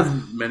 guys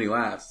have many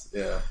laughs.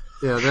 Yeah.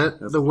 Yeah.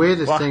 The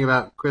weirdest thing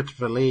about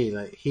Christopher Lee,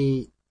 like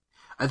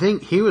I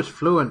think he was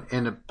fluent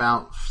in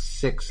about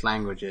 6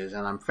 languages,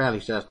 and I'm fairly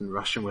certain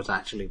Russian was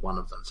actually one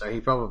of them. So he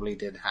probably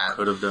did have.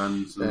 Could have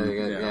done.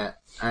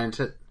 And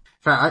in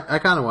fact, I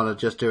kind of want to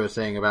just do a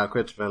thing about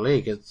Christopher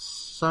Lee, because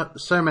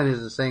so many of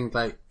the things,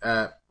 like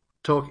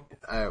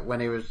when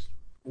he was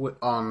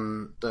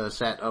on the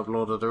set of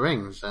Lord of the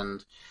Rings,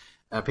 and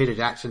Peter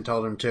Jackson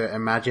told him to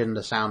imagine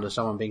the sound of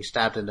someone being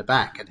stabbed in the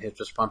back, and his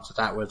response to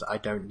that was, I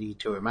don't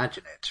need to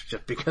imagine it,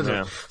 just because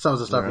of some of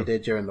the stuff he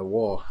did during the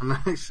war.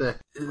 I feel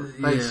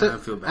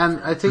bad. And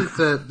I think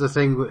the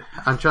thing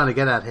I'm trying to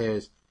get at here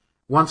is,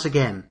 once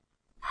again,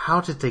 how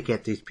did they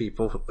get these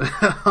people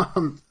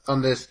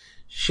on this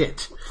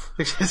shit?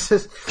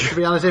 Because, to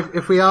be honest,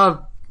 if we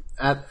are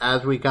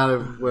as we kind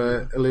of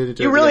were alluded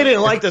to, you really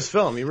didn't like this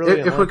film. You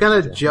really if we're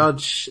going to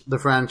judge the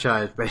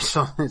franchise based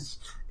on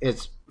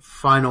its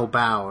final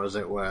bow, as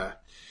it were.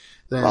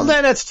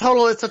 Then it's a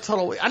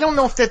total. I don't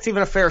know if that's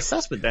even a fair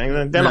assessment.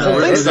 Then the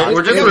whole thing.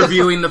 We're just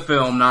reviewing the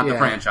film, not the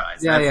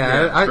franchise.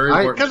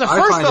 Because the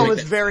first film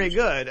is very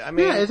good. I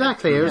mean,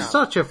 exactly. It was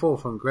such a fall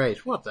from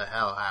grace. What the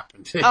hell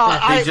happened? They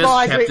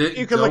just kept it.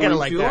 You can look at it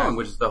like that, long,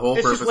 which is the whole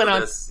purpose of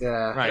this.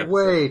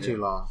 Way too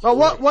long.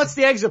 Well, what's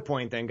the exit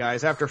point then,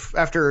 guys?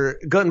 After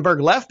Guttenberg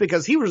left,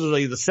 because he was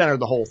really the center of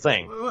the whole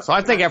thing. So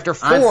I think after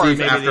 4,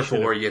 maybe after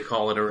 4, you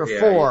call it a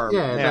 4.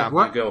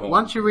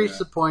 Once you reach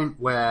the point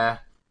where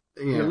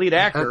the lead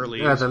actor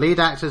leaves. The lead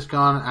actor's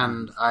gone,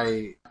 and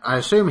I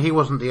assume he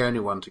wasn't the only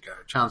one to go.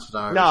 Chances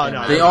are,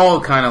 no, they all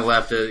kind of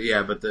left it.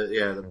 Yeah, but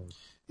had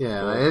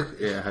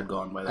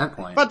gone by that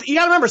point. But you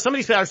gotta remember, some of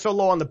these guys are so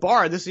low on the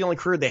bar, this is the only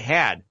career they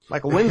had.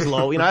 Michael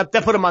Winslow,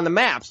 that put him on the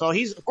map. So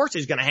of course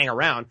he's gonna hang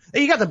around.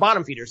 You got the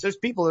bottom feeders. There's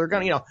people that are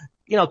gonna,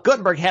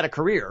 Guttenberg had a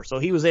career, so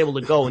he was able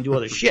to go and do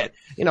other shit.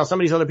 Some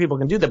of these other people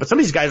can do that, but some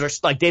of these guys are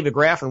like David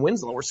Graff and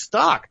Winslow were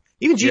stuck.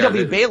 Even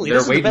G.W. Bailey,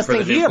 this is the best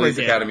thing he ever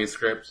did. Academy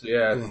scripts,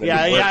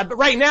 but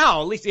right now,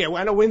 at least,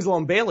 I know Winslow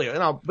and Bailey.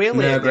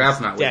 Bailey. No,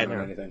 Graff's not dead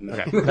waiting on anything. No.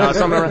 Okay. No,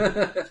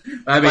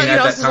 I mean,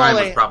 at that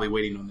time, was probably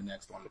waiting on the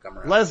next one to come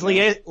around.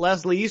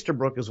 Leslie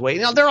Easterbrook is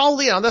waiting. They're all,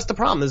 that's the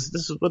problem. This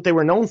is what they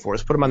were known for,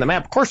 is put them on the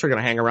map. Of course they're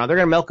gonna hang around. They're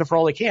gonna milk it for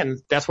all they can.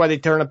 That's why they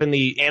turn up in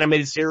the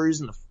animated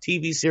series and the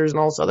TV series and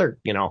all this other,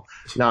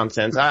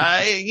 nonsense.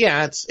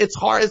 It's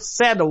hard. It's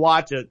sad to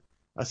watch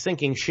a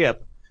sinking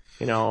ship.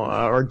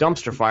 Or a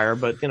dumpster fire,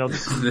 but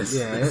this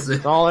is a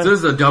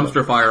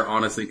dumpster fire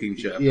on a sinking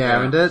ship. I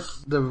mean,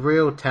 the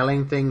real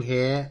telling thing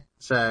here.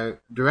 So,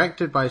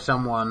 directed by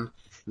someone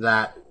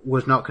that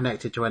was not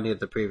connected to any of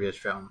the previous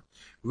film,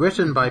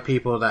 written by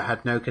people that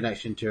had no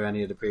connection to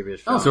any of the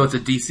previous films. Oh, so it's a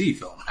DC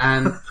film.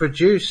 And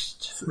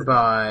produced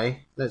by,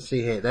 let's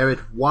see here, there is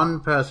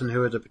one person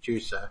who was a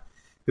producer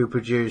who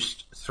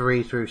produced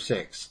 3 through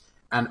 6,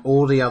 and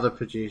all the other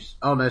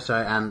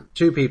and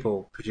 2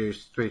 people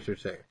produced 3 through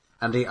 6.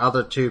 And the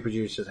other 2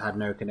 producers had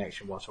no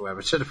connection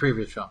whatsoever to the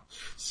previous film.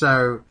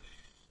 So,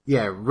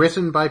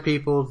 written by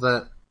people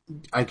that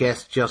I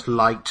guess just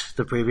liked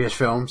the previous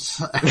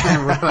films.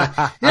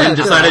 And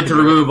decided to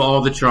remove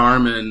all the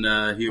charm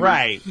and humor.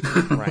 Right,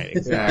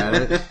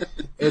 exactly.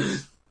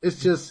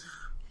 It's just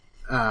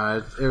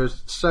it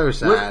was so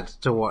sad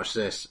to watch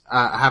this,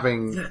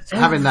 having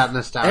that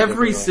nostalgia.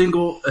 Every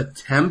single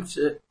attempt,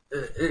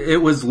 it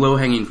was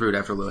low-hanging fruit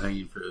after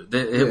low-hanging fruit.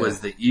 It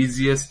was the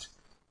easiest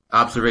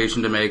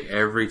observation to make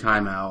every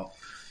time out.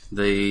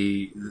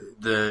 The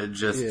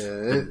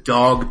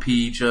dog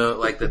pee joke,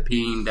 like the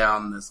peeing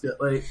down the sky,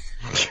 like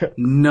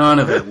none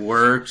of it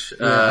worked.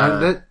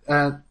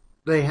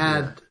 They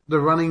had the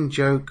running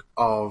joke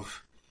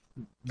of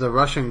the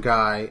Russian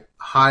guy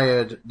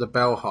hired the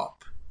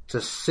bellhop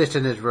to sit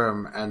in his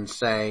room and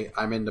say,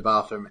 "I'm in the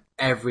bathroom,"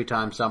 every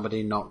time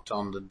somebody knocked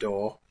on the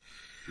door.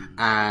 Mm-hmm.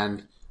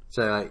 And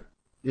so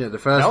Yeah, the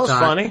first That was time.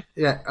 funny.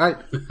 Yeah,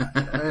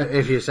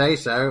 if you say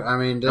so. I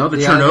mean, the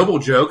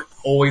Chernobyl joke,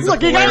 always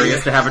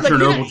hilarious to have a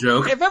Chernobyl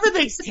joke. If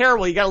everything's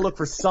terrible, you gotta look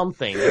for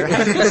something. There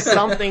has to be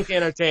something to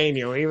entertain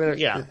you. Even,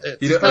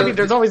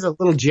 there's always a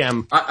little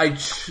gem. I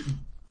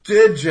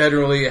did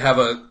generally have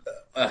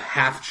a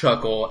half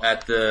chuckle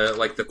at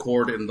the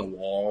cord in the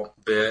wall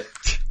bit,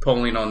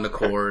 pulling on the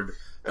cord.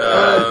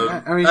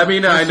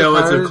 I know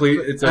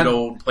it's an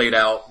old played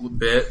out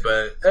bit,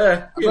 but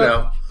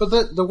But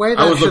the way that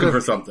I was looking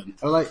for something.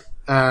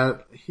 As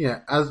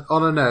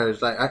on a nose,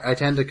 like I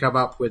tend to come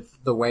up with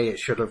the way it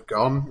should have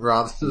gone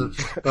rather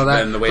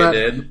than the way it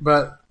did.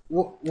 But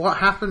what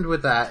happened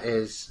with that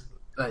is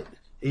like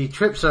he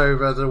trips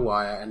over the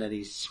wire and then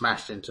he's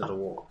smashed into the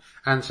wall.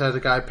 And so the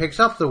guy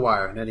picks up the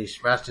wire and then he's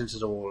smashed into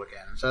the wall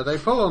again. So they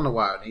pull on the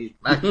wire and he's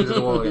smashed into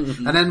the wall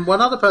again. And then one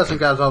other person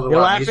grabs on the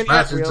wire and he's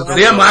smashed into the wall.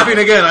 See, I'm laughing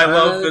again. I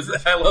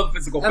love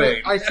physical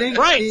pain. I think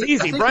Brian's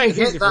easy. Brian's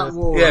hit that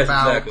wall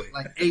about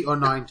like 8 or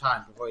 9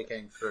 times before he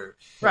came through.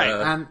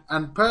 Right.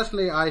 And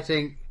personally, I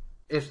think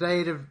if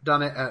they'd have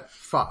done it at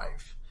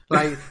 5,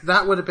 like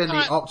that would have been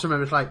the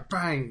optimum. It's like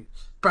bang,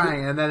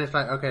 bang, and then it's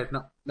like okay,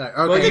 no. Okay,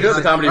 well, you do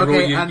the comedy rule.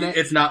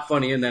 It's not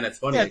funny, and then it's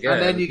funny again.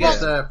 And then you get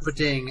the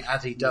ding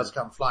as he does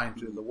come flying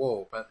through the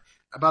wall. But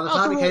by the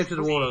time he came to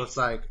the wall, it was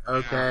like,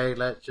 okay,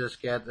 let's just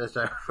get this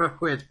over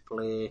with,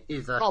 please.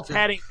 It's called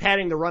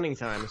padding the running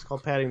time. It's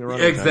called padding the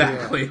running time.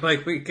 Exactly.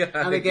 Like we got.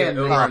 And again,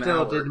 they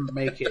still didn't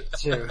make it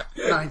to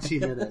 90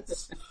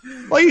 minutes.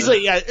 Well,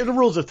 usually, the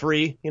rules are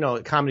 3.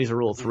 Comedy's a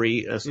rule of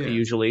 3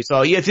 usually.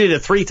 So if you did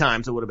it 3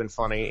 times, it would have been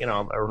funny.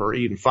 Or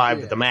even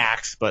 5 at the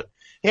max, but.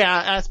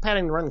 Yeah, that's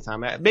padding the running time.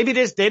 Maybe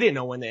they didn't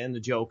know when to end the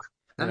joke,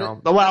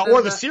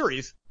 or the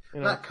series.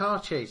 That car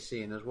chase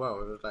scene as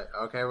well. It was like,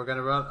 okay, we're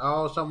gonna run.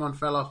 Oh, someone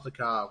fell off the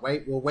car.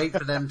 We'll wait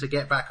for them to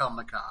get back on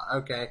the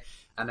car. Okay,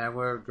 and then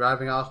we're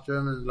driving after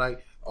them, and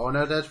like, oh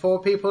no, there's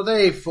 4 people.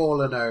 They've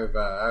fallen over.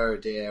 Oh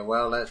dear.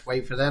 Well, let's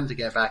wait for them to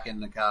get back in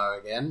the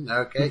car again.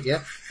 Okay,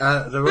 yeah.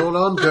 They're all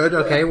on. Good.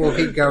 Okay, we'll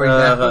keep going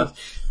down.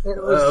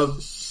 It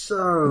was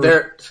so.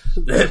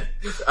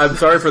 I'm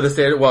sorry for the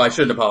standard. Well, I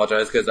shouldn't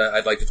apologize because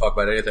I'd like to talk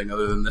about anything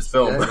other than this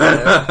film.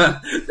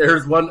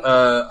 There's one.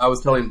 I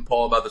was telling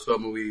Paul about this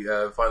film when we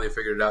finally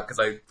figured it out because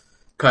I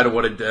kind of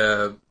wanted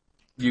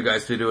you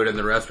guys to do it in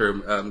the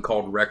restroom.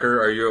 Called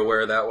Wrecker. Are you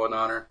aware of that one,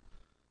 Honor?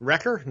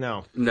 Wrecker?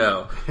 No.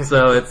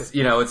 So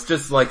it's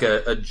just like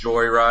a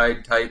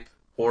joyride type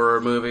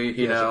horror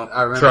movie.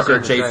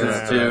 Trucker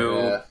chases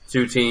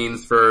two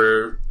teens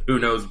for who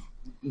knows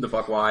the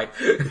fuck why,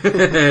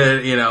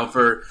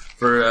 for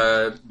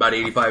about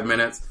 85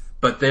 minutes.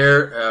 But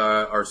there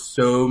are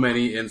so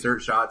many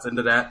insert shots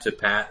into that to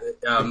pat.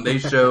 They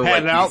show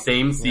like the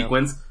same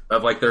sequence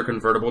of like their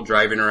convertible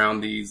driving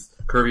around these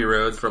curvy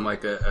roads from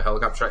like a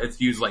helicopter shot. It's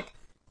used like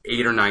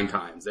 8 or 9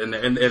 times, and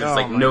it's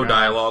like no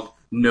dialogue,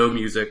 no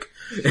music.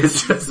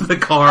 It's just the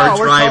car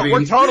driving.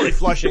 We're totally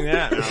flushing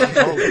that.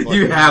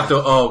 You have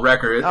to.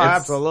 Wrecker.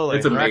 Absolutely.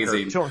 It's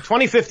amazing.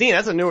 2015.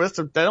 That's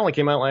that only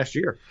came out last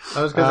year.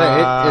 I was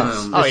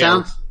gonna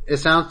say it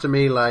sounds to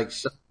me like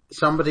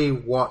somebody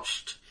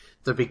watched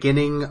the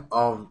beginning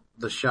of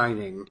The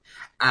Shining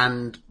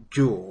and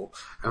Jewel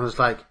and was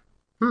like,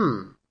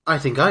 I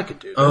think I could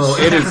do this. Oh,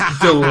 it is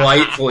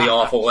delightfully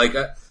awful. Like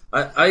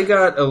I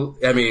got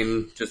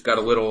just got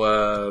a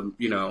little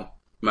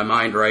my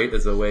mind right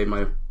is the way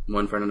my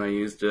one friend and I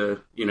used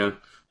to,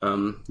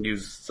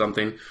 use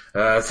something. So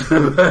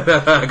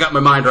I got my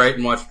mind right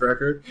and watched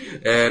Wrecker,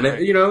 and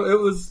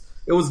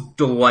it was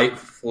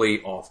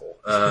delightfully awful.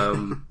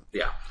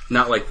 Yeah,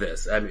 not like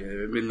this. I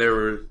mean, there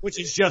were, which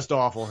is just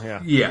awful.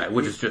 Yeah. Yeah,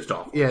 which is just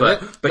awful. Yeah,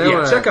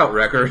 but check out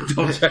Wrecker.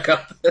 Don't check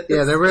out this.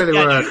 Yeah, there really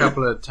were a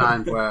couple of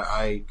times where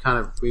I kind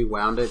of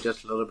rewound it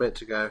just a little bit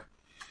to go,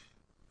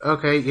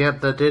 okay,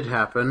 yep, that did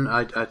happen.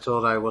 I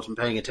thought I wasn't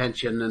paying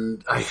attention,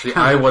 and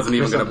I wasn't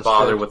even going to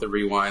bother with the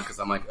rewind because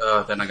I'm like,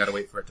 then I got to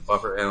wait for it to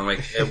buffer, and I'm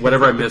like,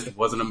 whatever I missed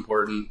wasn't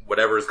important.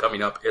 Whatever is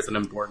coming up isn't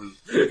important.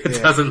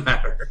 It doesn't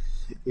matter.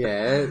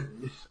 Yeah,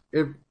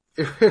 it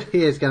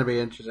really is going to be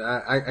interesting.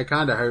 I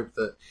kind of hope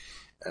that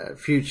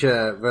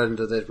future versions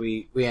of this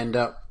we end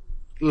up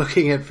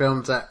looking at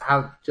films that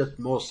have just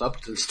more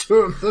substance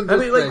to them. I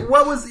mean, like,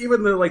 what was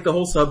even the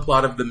whole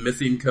subplot of the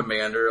missing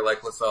commander,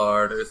 like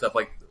Lassard or stuff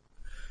like?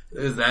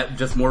 Is that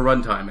just more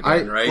runtime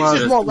again, right? Well,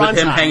 just more with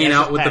him hanging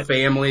out with the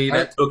family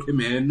that took him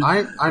in.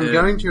 I'm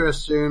going to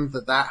assume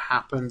that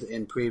happened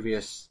in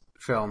previous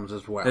films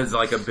as well. It's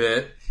like a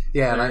bit.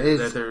 Yeah,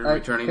 that they're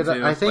returning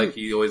to. I think, like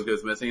he always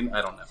goes missing.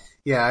 I don't know.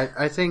 Yeah,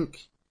 I think.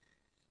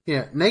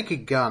 Yeah,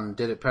 Naked Gun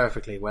did it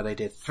perfectly, where they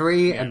did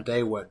 3 and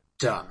they were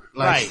done.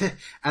 Right.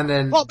 And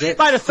then by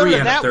the third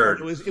of that one,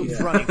 it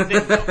was running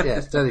thin.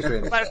 Yes,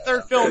 33. By the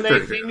third film,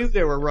 they knew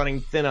they were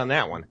running thin on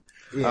that one.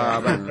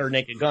 By their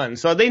Naked Gun.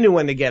 So they knew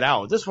when to get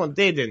out. This one,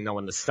 they didn't know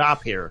when to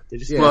stop here. They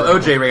just Well,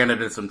 OJ ran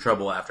into some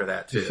trouble after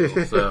that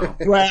too, so.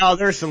 Well,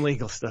 there's some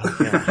legal stuff,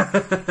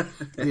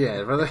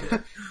 yeah,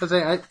 but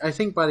I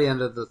think by the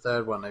end of the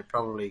third one, they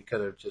probably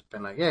could have just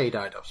been like, yeah, he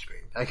died off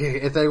screen. Like,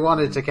 if they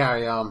wanted to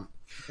carry on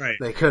Right.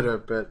 They could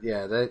have, but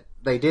yeah,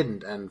 they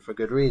didn't, and for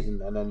good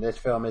reason. And then this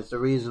film is the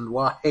reason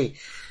why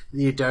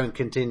you don't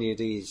continue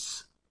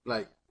these,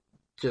 like,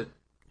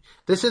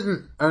 this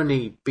isn't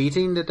only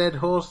beating the dead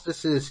horse,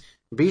 this is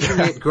beating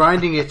it,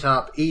 grinding it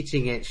up,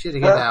 eating it,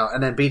 shitting it out,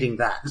 and then beating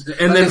that.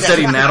 And then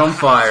setting that on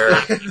fire.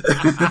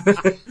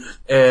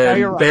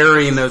 And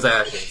burying those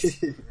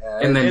ashes.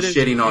 And then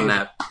shitting on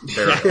that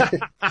burial.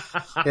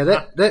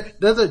 Yeah,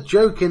 there's a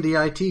joke in the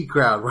IT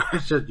crowd where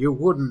it said you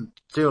wouldn't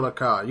steal a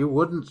car, you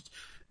wouldn't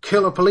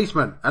kill a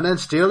policeman, and then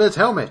steal his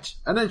helmet,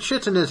 and then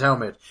shit in his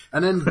helmet,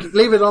 and then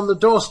leave it on the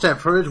doorstep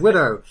for his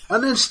widow,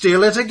 and then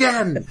steal it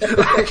again.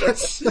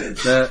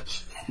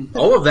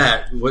 All of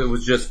that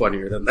was just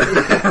funnier than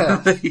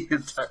that. The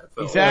entire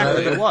film.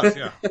 Exactly, it was,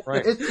 yeah.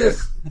 Right. It's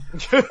just,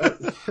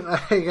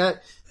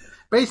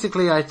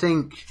 basically, I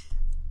think,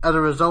 as a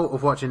result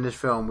of watching this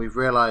film, we've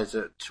realized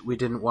that we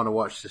didn't want to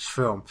watch this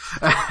film.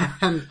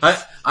 And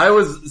I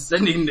was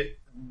sending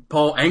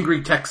Paul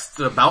angry texts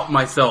about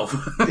myself.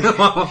 And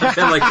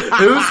like,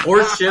 whose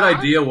horseshit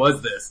idea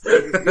was this?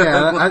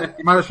 Yeah,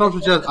 my response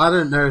was just, I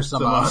don't know,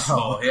 some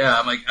asshole. Yeah,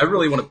 I'm like, I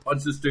really want to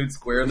punch this dude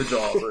square in the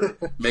jaw for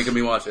making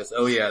me watch this.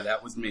 Oh yeah,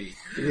 that was me.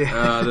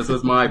 Yeah. This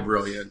was my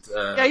brilliant,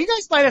 yeah, you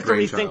guys might have to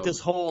rethink this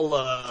whole,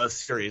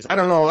 series. I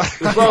don't know.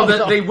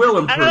 Well, they will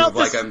improve,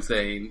 like I'm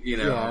saying, you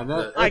know.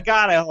 Yeah,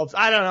 I hope so.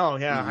 I don't know,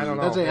 yeah, I don't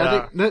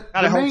know.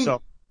 I hope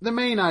so. The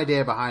main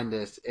idea behind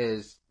this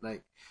is,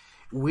 like,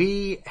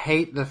 we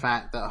hate the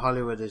fact that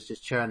Hollywood is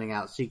just churning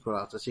out sequel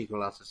after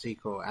sequel after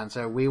sequel, and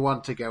so we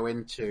want to go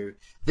into,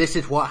 this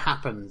is what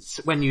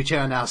happens when you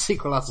churn out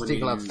sequel after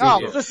sequel after sequel.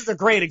 Oh, this is a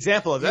great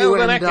example of that. You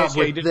end up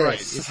with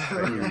this.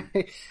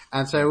 Right.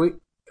 And so we,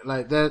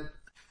 like,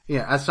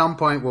 at some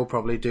point we'll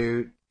probably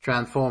do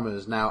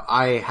Transformers. Now,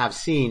 I have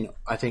seen,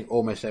 I think,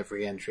 almost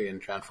every entry in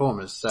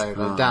Transformers,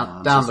 so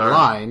down the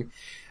line,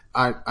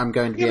 I'm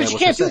going to be able to. But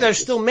you can't do that. They're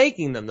still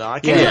making them, though. I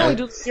can't only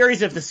do the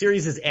series if the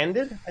series is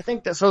ended. I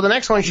think that. So the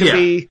next one should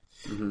be.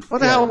 Mm-hmm. What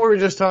the hell were we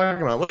just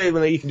talking about?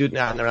 Wait, you can do it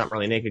now. They're not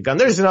really Naked Gun.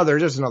 There's another.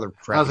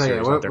 I'll tell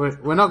you,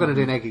 we're not going to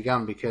do Naked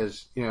Gun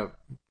because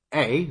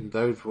A,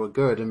 those were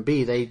good, and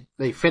B,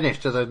 they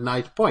finished at a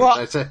nice point.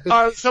 Well,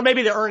 so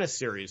maybe the Ernest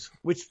series,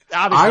 which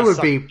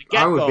obviously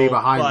I would be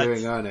behind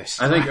doing Ernest.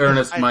 I think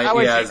Ernest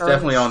it's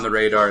definitely on the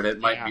radar, and it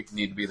might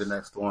need to be the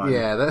next one.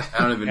 Yeah, I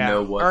don't even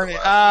know what.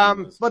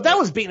 Ernest, but that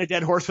was beating a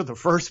dead horse with the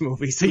first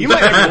movie, so you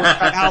might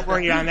have to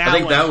work on that. I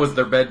think that was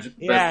their best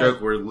joke.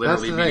 We're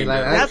literally beating.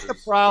 That's the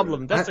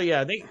problem.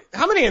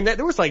 How many?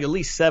 There was like at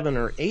least 7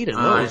 or 8 of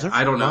those.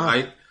 I don't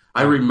know.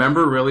 I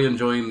remember really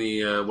enjoying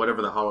the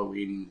whatever the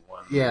Halloween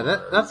one. Yeah,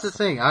 that's the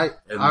thing. I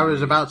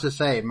was about to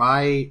say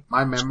my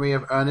memory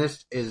of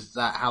Ernest is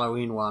that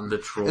Halloween one, the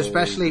troll,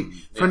 especially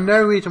for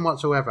no reason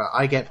whatsoever.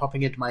 I get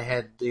popping into my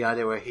head the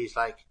idea where he's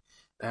like,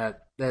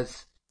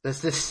 there's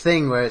this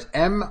thing where it's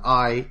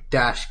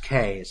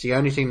M-I-K. It's the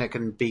only thing that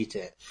can beat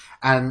it.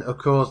 And of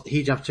course,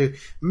 he jumps to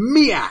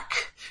Miak.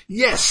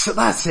 Yes,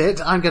 that's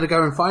it. I'm going to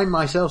go and find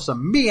myself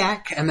some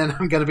Miak, and then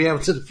I'm going to be able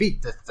to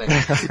defeat this thing.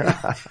 And it's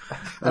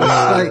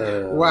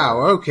like, wow,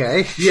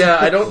 okay. Yeah,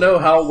 I don't know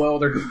how well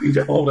they're going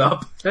to hold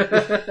up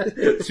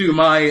to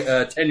my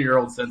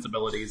 10-year-old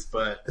sensibilities,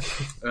 but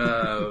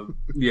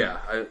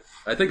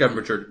I think I've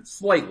matured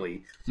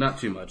slightly, not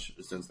too much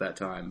since that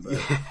time, but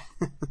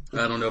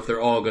I don't know if they're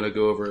all going to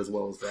go over as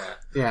well as that.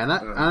 Yeah,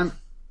 and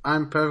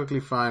I'm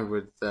perfectly fine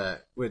with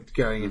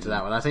going into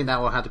that one. I think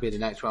that will have to be the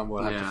next one.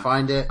 We'll have to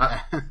find it.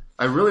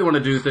 I really want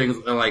to do things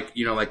like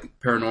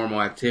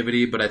Paranormal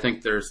Activity, but I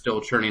think they're still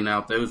churning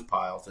out those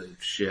piles of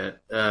shit.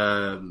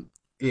 I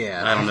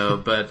don't know,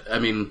 but I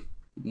mean,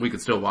 we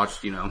could still watch,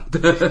 5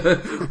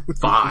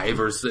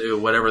 or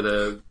whatever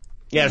the.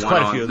 Yeah, there's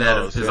quite a few of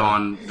those. Is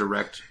on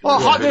direct.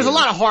 Well, there's a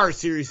lot of horror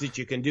series that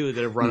you can do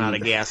that have run out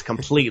of gas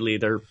completely.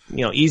 They're,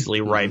 easily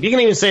ripe. You can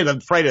even say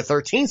the Friday the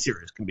 13th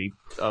series can be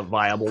a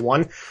viable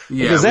one.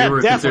 Yeah, because that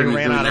definitely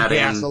ran out of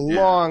gas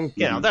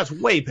that's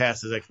way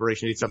past its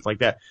expiration date, stuff like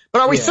that.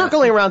 But are we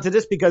circling around to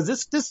this because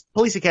this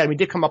Police Academy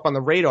did come up on the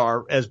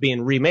radar as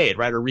being remade,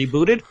 right, or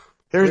rebooted?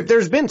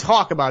 There's been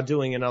talk about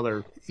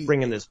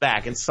bringing this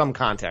back in some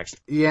context.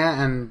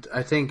 Yeah, and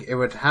I think it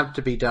would have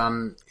to be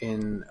done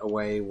in a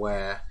way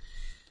where,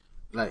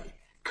 like,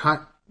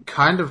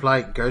 kind of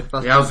like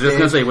Ghostbusters. Yeah, I was just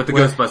going to say, with the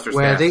Ghostbusters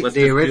where cast.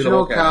 the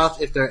original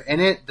cast, if they're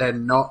in it, they're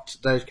not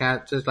those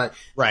characters, like,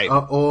 right.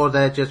 Or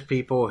they're just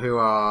people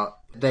who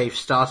they've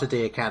started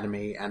the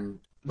academy, and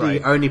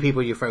the only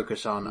people you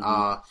focus on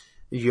are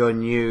your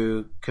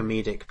new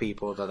comedic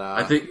people that are.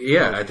 I think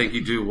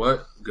you do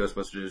what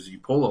Ghostbusters is, you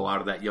pull a lot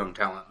of that young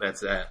talent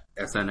that's at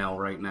SNL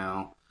right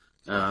now.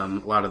 A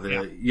lot of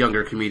the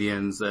younger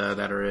comedians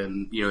that are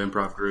in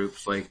improv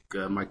groups like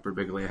Mike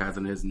Birbiglia has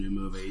in his new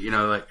movie.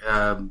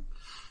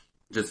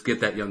 Just get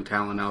that young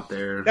talent out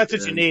there. That's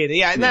what you need.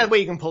 Yeah, and that way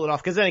you can pull it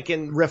off because then it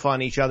can riff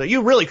on each other.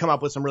 You really come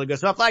up with some really good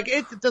stuff. Like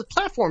the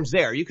platform's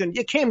there.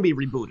 It can be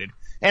rebooted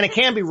and it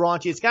can be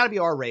raunchy. It's got to be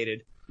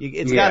R-rated.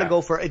 It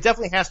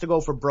definitely has to go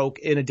for broke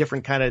in a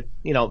different kind of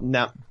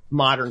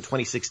modern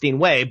 2016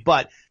 way,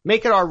 but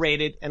make it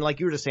R-rated. And like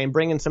you were just saying,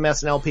 bring in some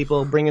SNL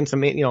people, bring in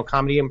some,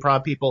 comedy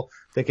improv people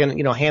that can,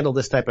 handle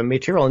this type of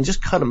material and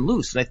just cut them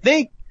loose. And I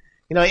think,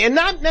 and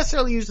not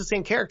necessarily use the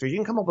same characters. You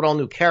can come up with all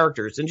new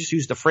characters and just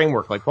use the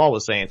framework like Paul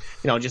was saying.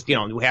 We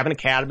have an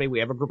academy, we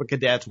have a group of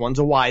cadets, one's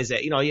a wise,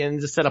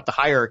 and just set up the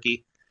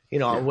hierarchy,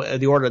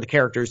 the order of the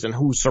characters and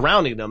who's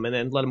surrounding them and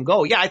then let them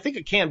go. Yeah, I think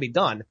it can be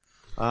done.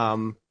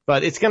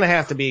 But it's gonna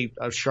have to be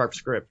a sharp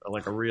script,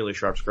 like a really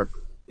sharp script.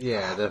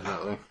 Yeah,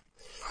 definitely.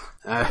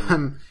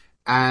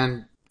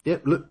 And yeah,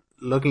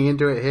 looking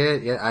into it here,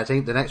 yeah, I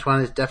think the next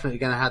one is definitely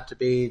going to have to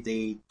be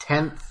the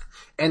 10th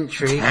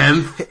entry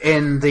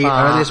in the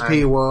Ernest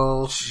P.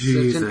 World.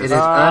 Jesus. It is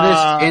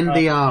Ernest in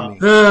the Army.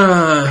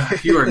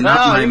 You are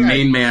not my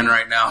main man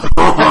right now.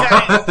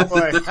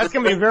 Boy, that's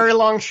going to be a very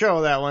long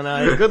show, that one.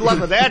 Good luck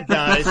with that,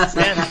 guys.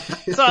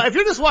 So if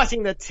you're just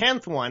watching the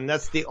 10th one,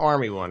 that's the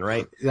Army one,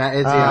 right? That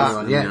is the Army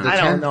one. Yeah, the I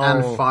don't 10th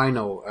know. and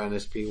final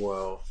Ernest P.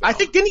 World. I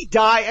think, didn't he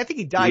die? I think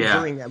he died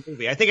during that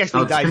movie. I think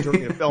actually he died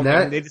during the film.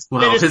 No. His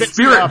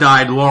spirit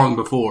died long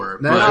before.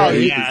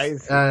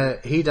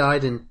 He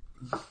died in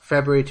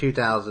February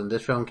 2000.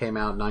 This film came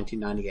out in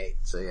 1998,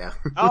 so yeah.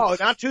 Oh,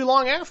 not too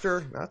long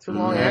after.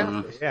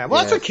 Yeah.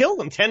 Well, that's what killed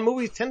him. 10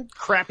 movies, 10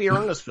 crappy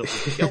Ernest films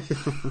killed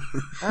him.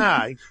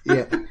 I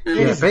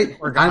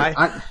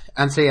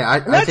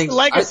think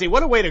legacy.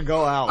 What a way to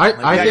go out.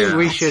 I think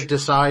we should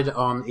decide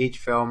on each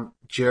film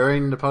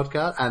during the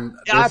podcast, and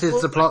this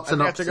is the plot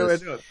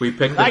synopsis. We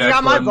picked the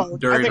next one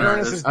during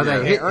Ernest is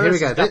here we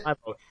go.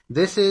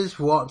 This is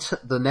what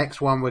the next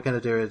one we're going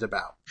to do is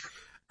about.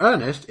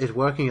 Ernest is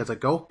working as a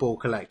golf ball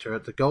collector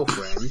at the golf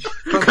range.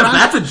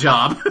 That's a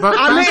job. But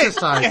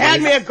you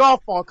had me a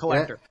golf ball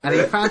collector. Yeah, and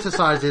he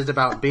fantasizes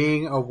about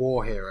being a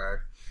war hero.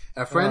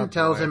 A friend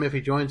tells him if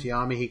he joins the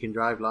army, he can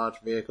drive large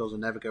vehicles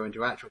and never go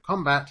into actual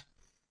combat.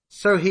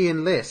 So he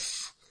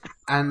enlists.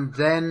 And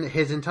then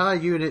his entire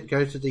unit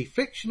goes to the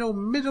fictional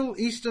Middle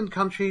Eastern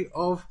country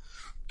of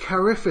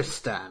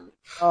Kyrgyzstan.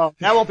 Oh,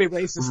 that won't be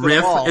racist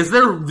at all.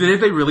 Did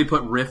they really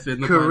put Riff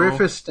in the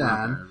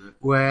Kyrgyzstan,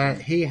 where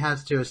he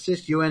has to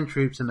assist UN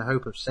troops in the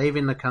hope of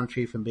saving the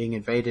country from being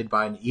invaded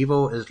by an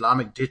evil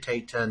Islamic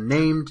dictator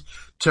named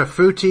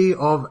Tafuti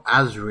of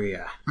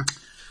Azria.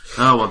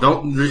 Oh,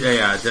 well,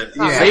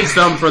 save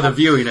some for the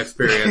viewing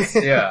experience.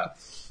 Yeah.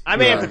 I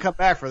may have to come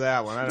back for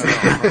that one. I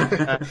don't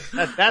know.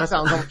 that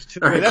sounds almost too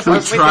good.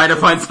 Let's try to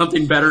find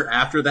something better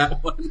after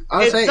that one.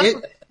 I'll say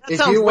it. If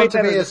you want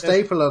to be a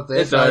staple of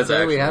this, I'd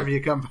say we have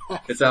you come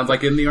back. It sounds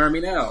like In the Army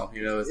Now,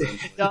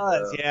 It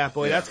does, yeah.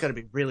 Boy, that's gotta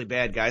be really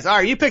bad, guys.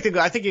 Alright, you picked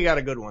I think you got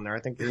a good one there. I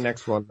think your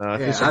next one,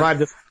 you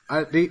survived this.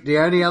 The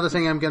only other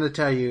thing I'm gonna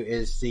tell you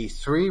is the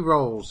 3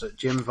 roles that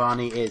Jim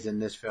Varney is in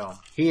this film.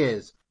 He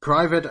is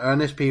Private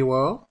Ernest P.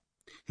 Worrell,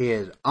 he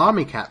is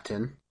Army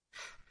Captain,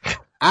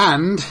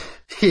 and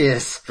he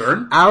is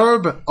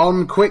Arab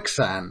on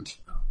Quicksand.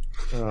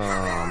 Oh,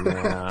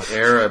 man.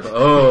 Arab.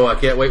 Oh, I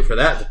can't wait for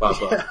that to pop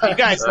up. You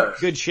guys are in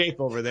good shape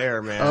over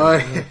there,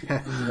 man.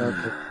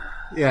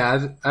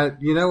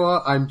 You know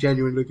what? I'm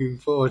genuinely looking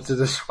forward to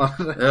this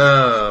one.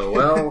 Oh,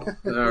 well,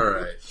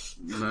 alright.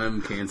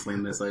 I'm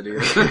canceling this idea.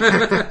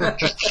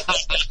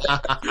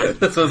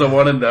 This was a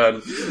one and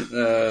done.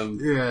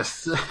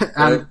 Yes.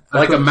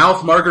 Like a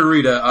mouth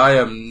margarita, I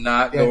am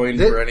not going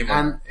for any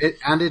more.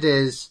 And it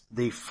is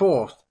the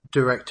 4th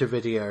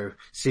direct-to-video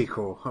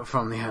sequel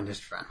from the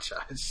Ernest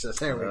franchise. So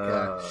there we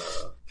go.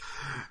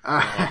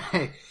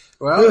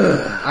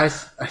 Well, I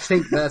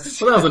think that's...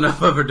 Well, that was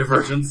enough of a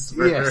divergence.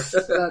 Yes,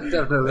 that's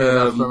definitely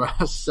enough from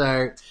us.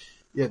 So,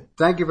 yeah,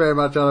 thank you very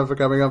much, Alan, for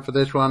coming on for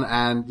this one.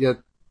 And, yeah,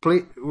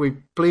 please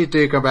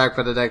do come back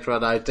for the next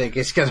one. I think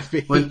it's going to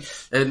be...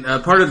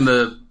 Pardon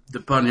the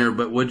pun here,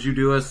 but would you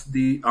do us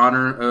the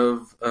honor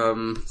of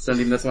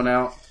sending this one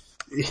out?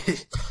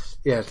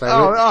 Yes.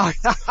 Oh,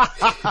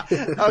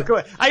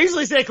 cool. I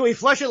usually say, can we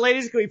flush it,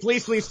 ladies? Can we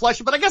please flush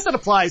it? But I guess that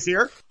applies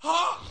here.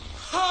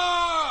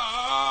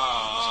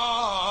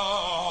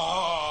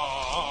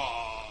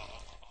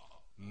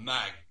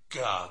 My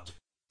God.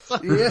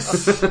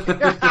 Yes.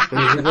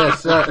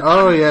 Yes.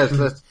 Oh,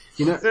 yes.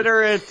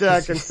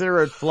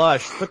 Consider it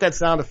flush. Put that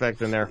sound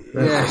effect in there.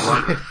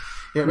 Yes.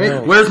 Yeah,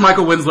 where's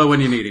Michael Winslow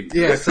when you need him?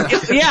 Yes.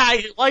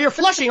 Well, you're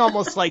flushing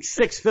almost like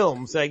 6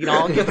 films. I'll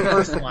get the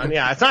first one.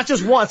 Yeah, it's not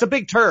just one. It's a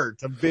big turd.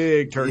 It's a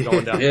big turd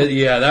going down.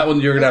 Yeah, that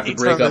one you're gonna have to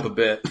break up a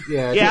bit.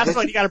 Yeah, that's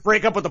what you gotta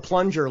break up with the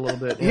plunger a little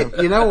bit.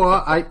 Yeah. You know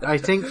what? I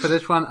think for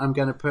this one, I'm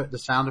gonna put the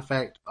sound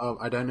effect of,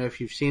 I don't know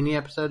if you've seen the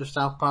episode of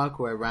South Park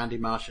where Randy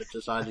Marsh has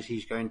decided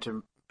he's going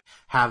to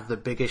have the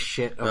biggest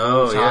shit of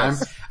all time.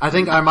 Yes. I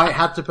think I might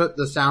have to put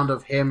the sound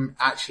of him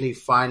actually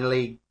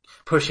finally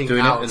pushing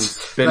doing out it and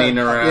spinning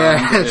around.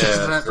 Yeah.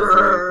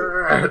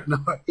 bird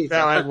noise.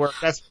 That'd work.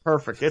 That's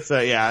perfect. It's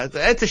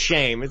a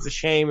shame. It's a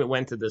shame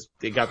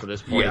it got to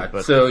this point. Yeah,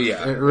 but so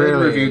yeah, It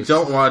really review. is.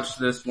 Don't watch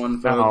this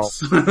one,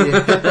 folks. watch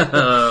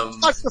the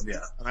first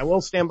one. I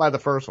will stand by the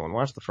first one.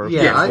 Watch the first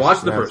one. Yeah,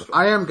 watch the first one.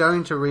 I am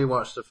going to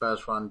rewatch the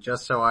first one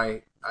just so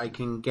I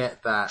can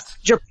get that.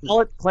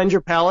 Cleanse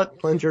your palate,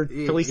 cleanse your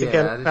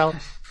Felicia palate.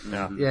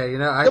 Yeah,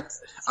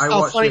 I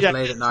watched it late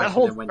at night and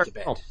then went to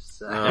bed.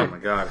 So. Oh my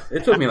god.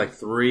 It took me like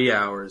 3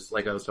 hours,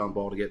 like I was telling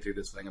Paul, to get through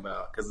this thing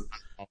about, cause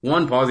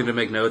one, pausing to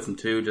make notes, and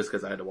two, just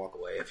cause I had to walk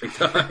away a few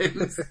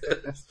times.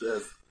 It's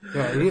just...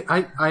 Yeah,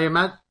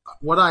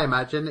 what I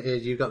imagine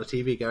is you've got the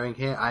TV going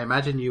here. I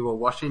imagine you were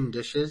washing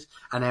dishes,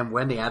 and then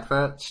when the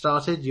advert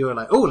started, you were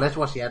like, "Oh, let's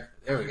watch the ad."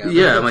 There we go.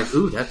 Yeah, I'm like,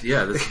 ooh, this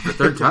is the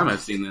third time I've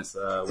seen this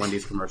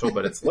Wendy's commercial,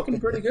 but it's looking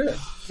pretty good.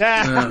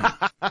 Yeah,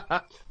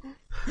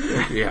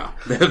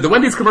 the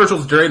Wendy's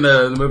commercials during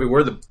the movie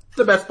were the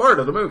best part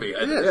of the movie.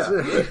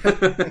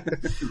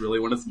 You really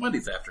wanted some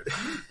Wendy's after.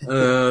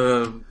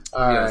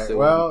 Alright,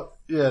 so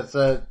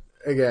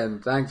again,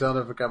 thanks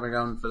Honor for coming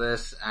on for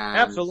this. And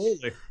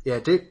Absolutely. Yeah,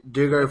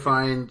 do go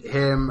find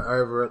him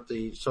over at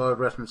the Solid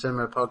Western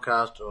Cinema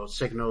podcast or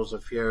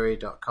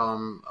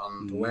signalsoffury.com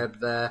on the web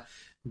there.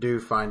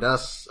 Do find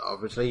us.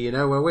 Obviously, you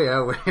know where we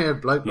are. We're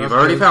Bloke You've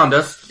already found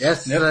us.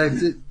 Yes,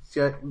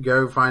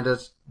 go find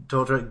us.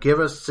 Talk to us. Give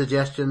us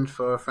suggestions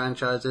for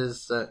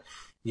franchises that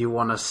you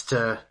want us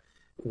to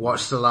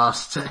watch the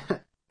last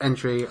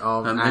entry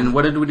of. And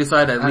what did we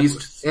decide? At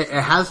least it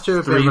has to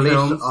have been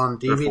released on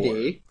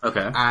DVD.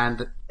 Okay.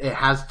 And it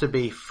has to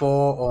be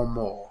 4 or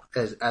more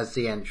as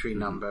the entry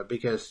number,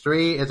 because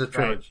 3 is a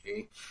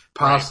trilogy.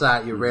 Past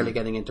that, you're really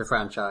getting into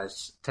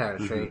franchise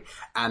territory.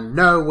 And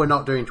no, we're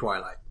not doing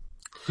Twilight.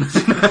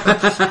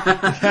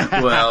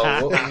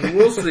 Well,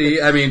 we'll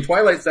see. I mean,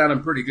 Twilight's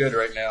sounding pretty good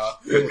right now.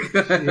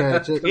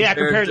 Compared to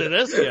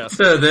this, yeah.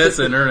 To this,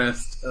 in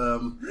earnest.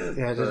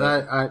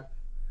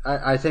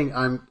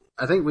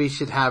 I think we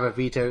should have a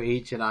veto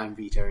each, and I'm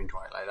vetoing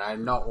Twilight.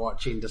 I'm not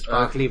watching the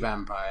Sparkly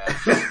Vampire.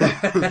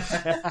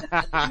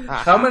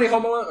 How many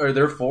Home Alone? Are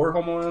there 4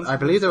 Home Alones? I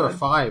believe there were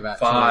 5,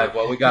 actually. 5.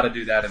 Well, we gotta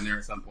do that in there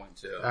at some point,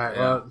 too. Alright,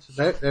 well,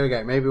 there we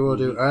go. Maybe we'll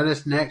do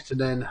Ernest next, and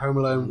then Home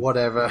Alone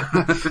whatever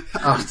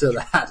after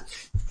that.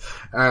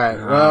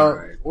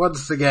 Alright,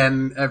 once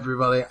again,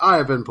 everybody,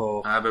 I've been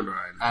Paul. I've been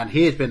Brian. And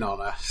he's been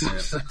Honor.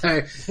 Yes,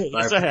 I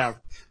have.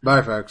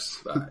 Bye,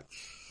 folks. Bye.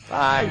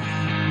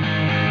 Bye.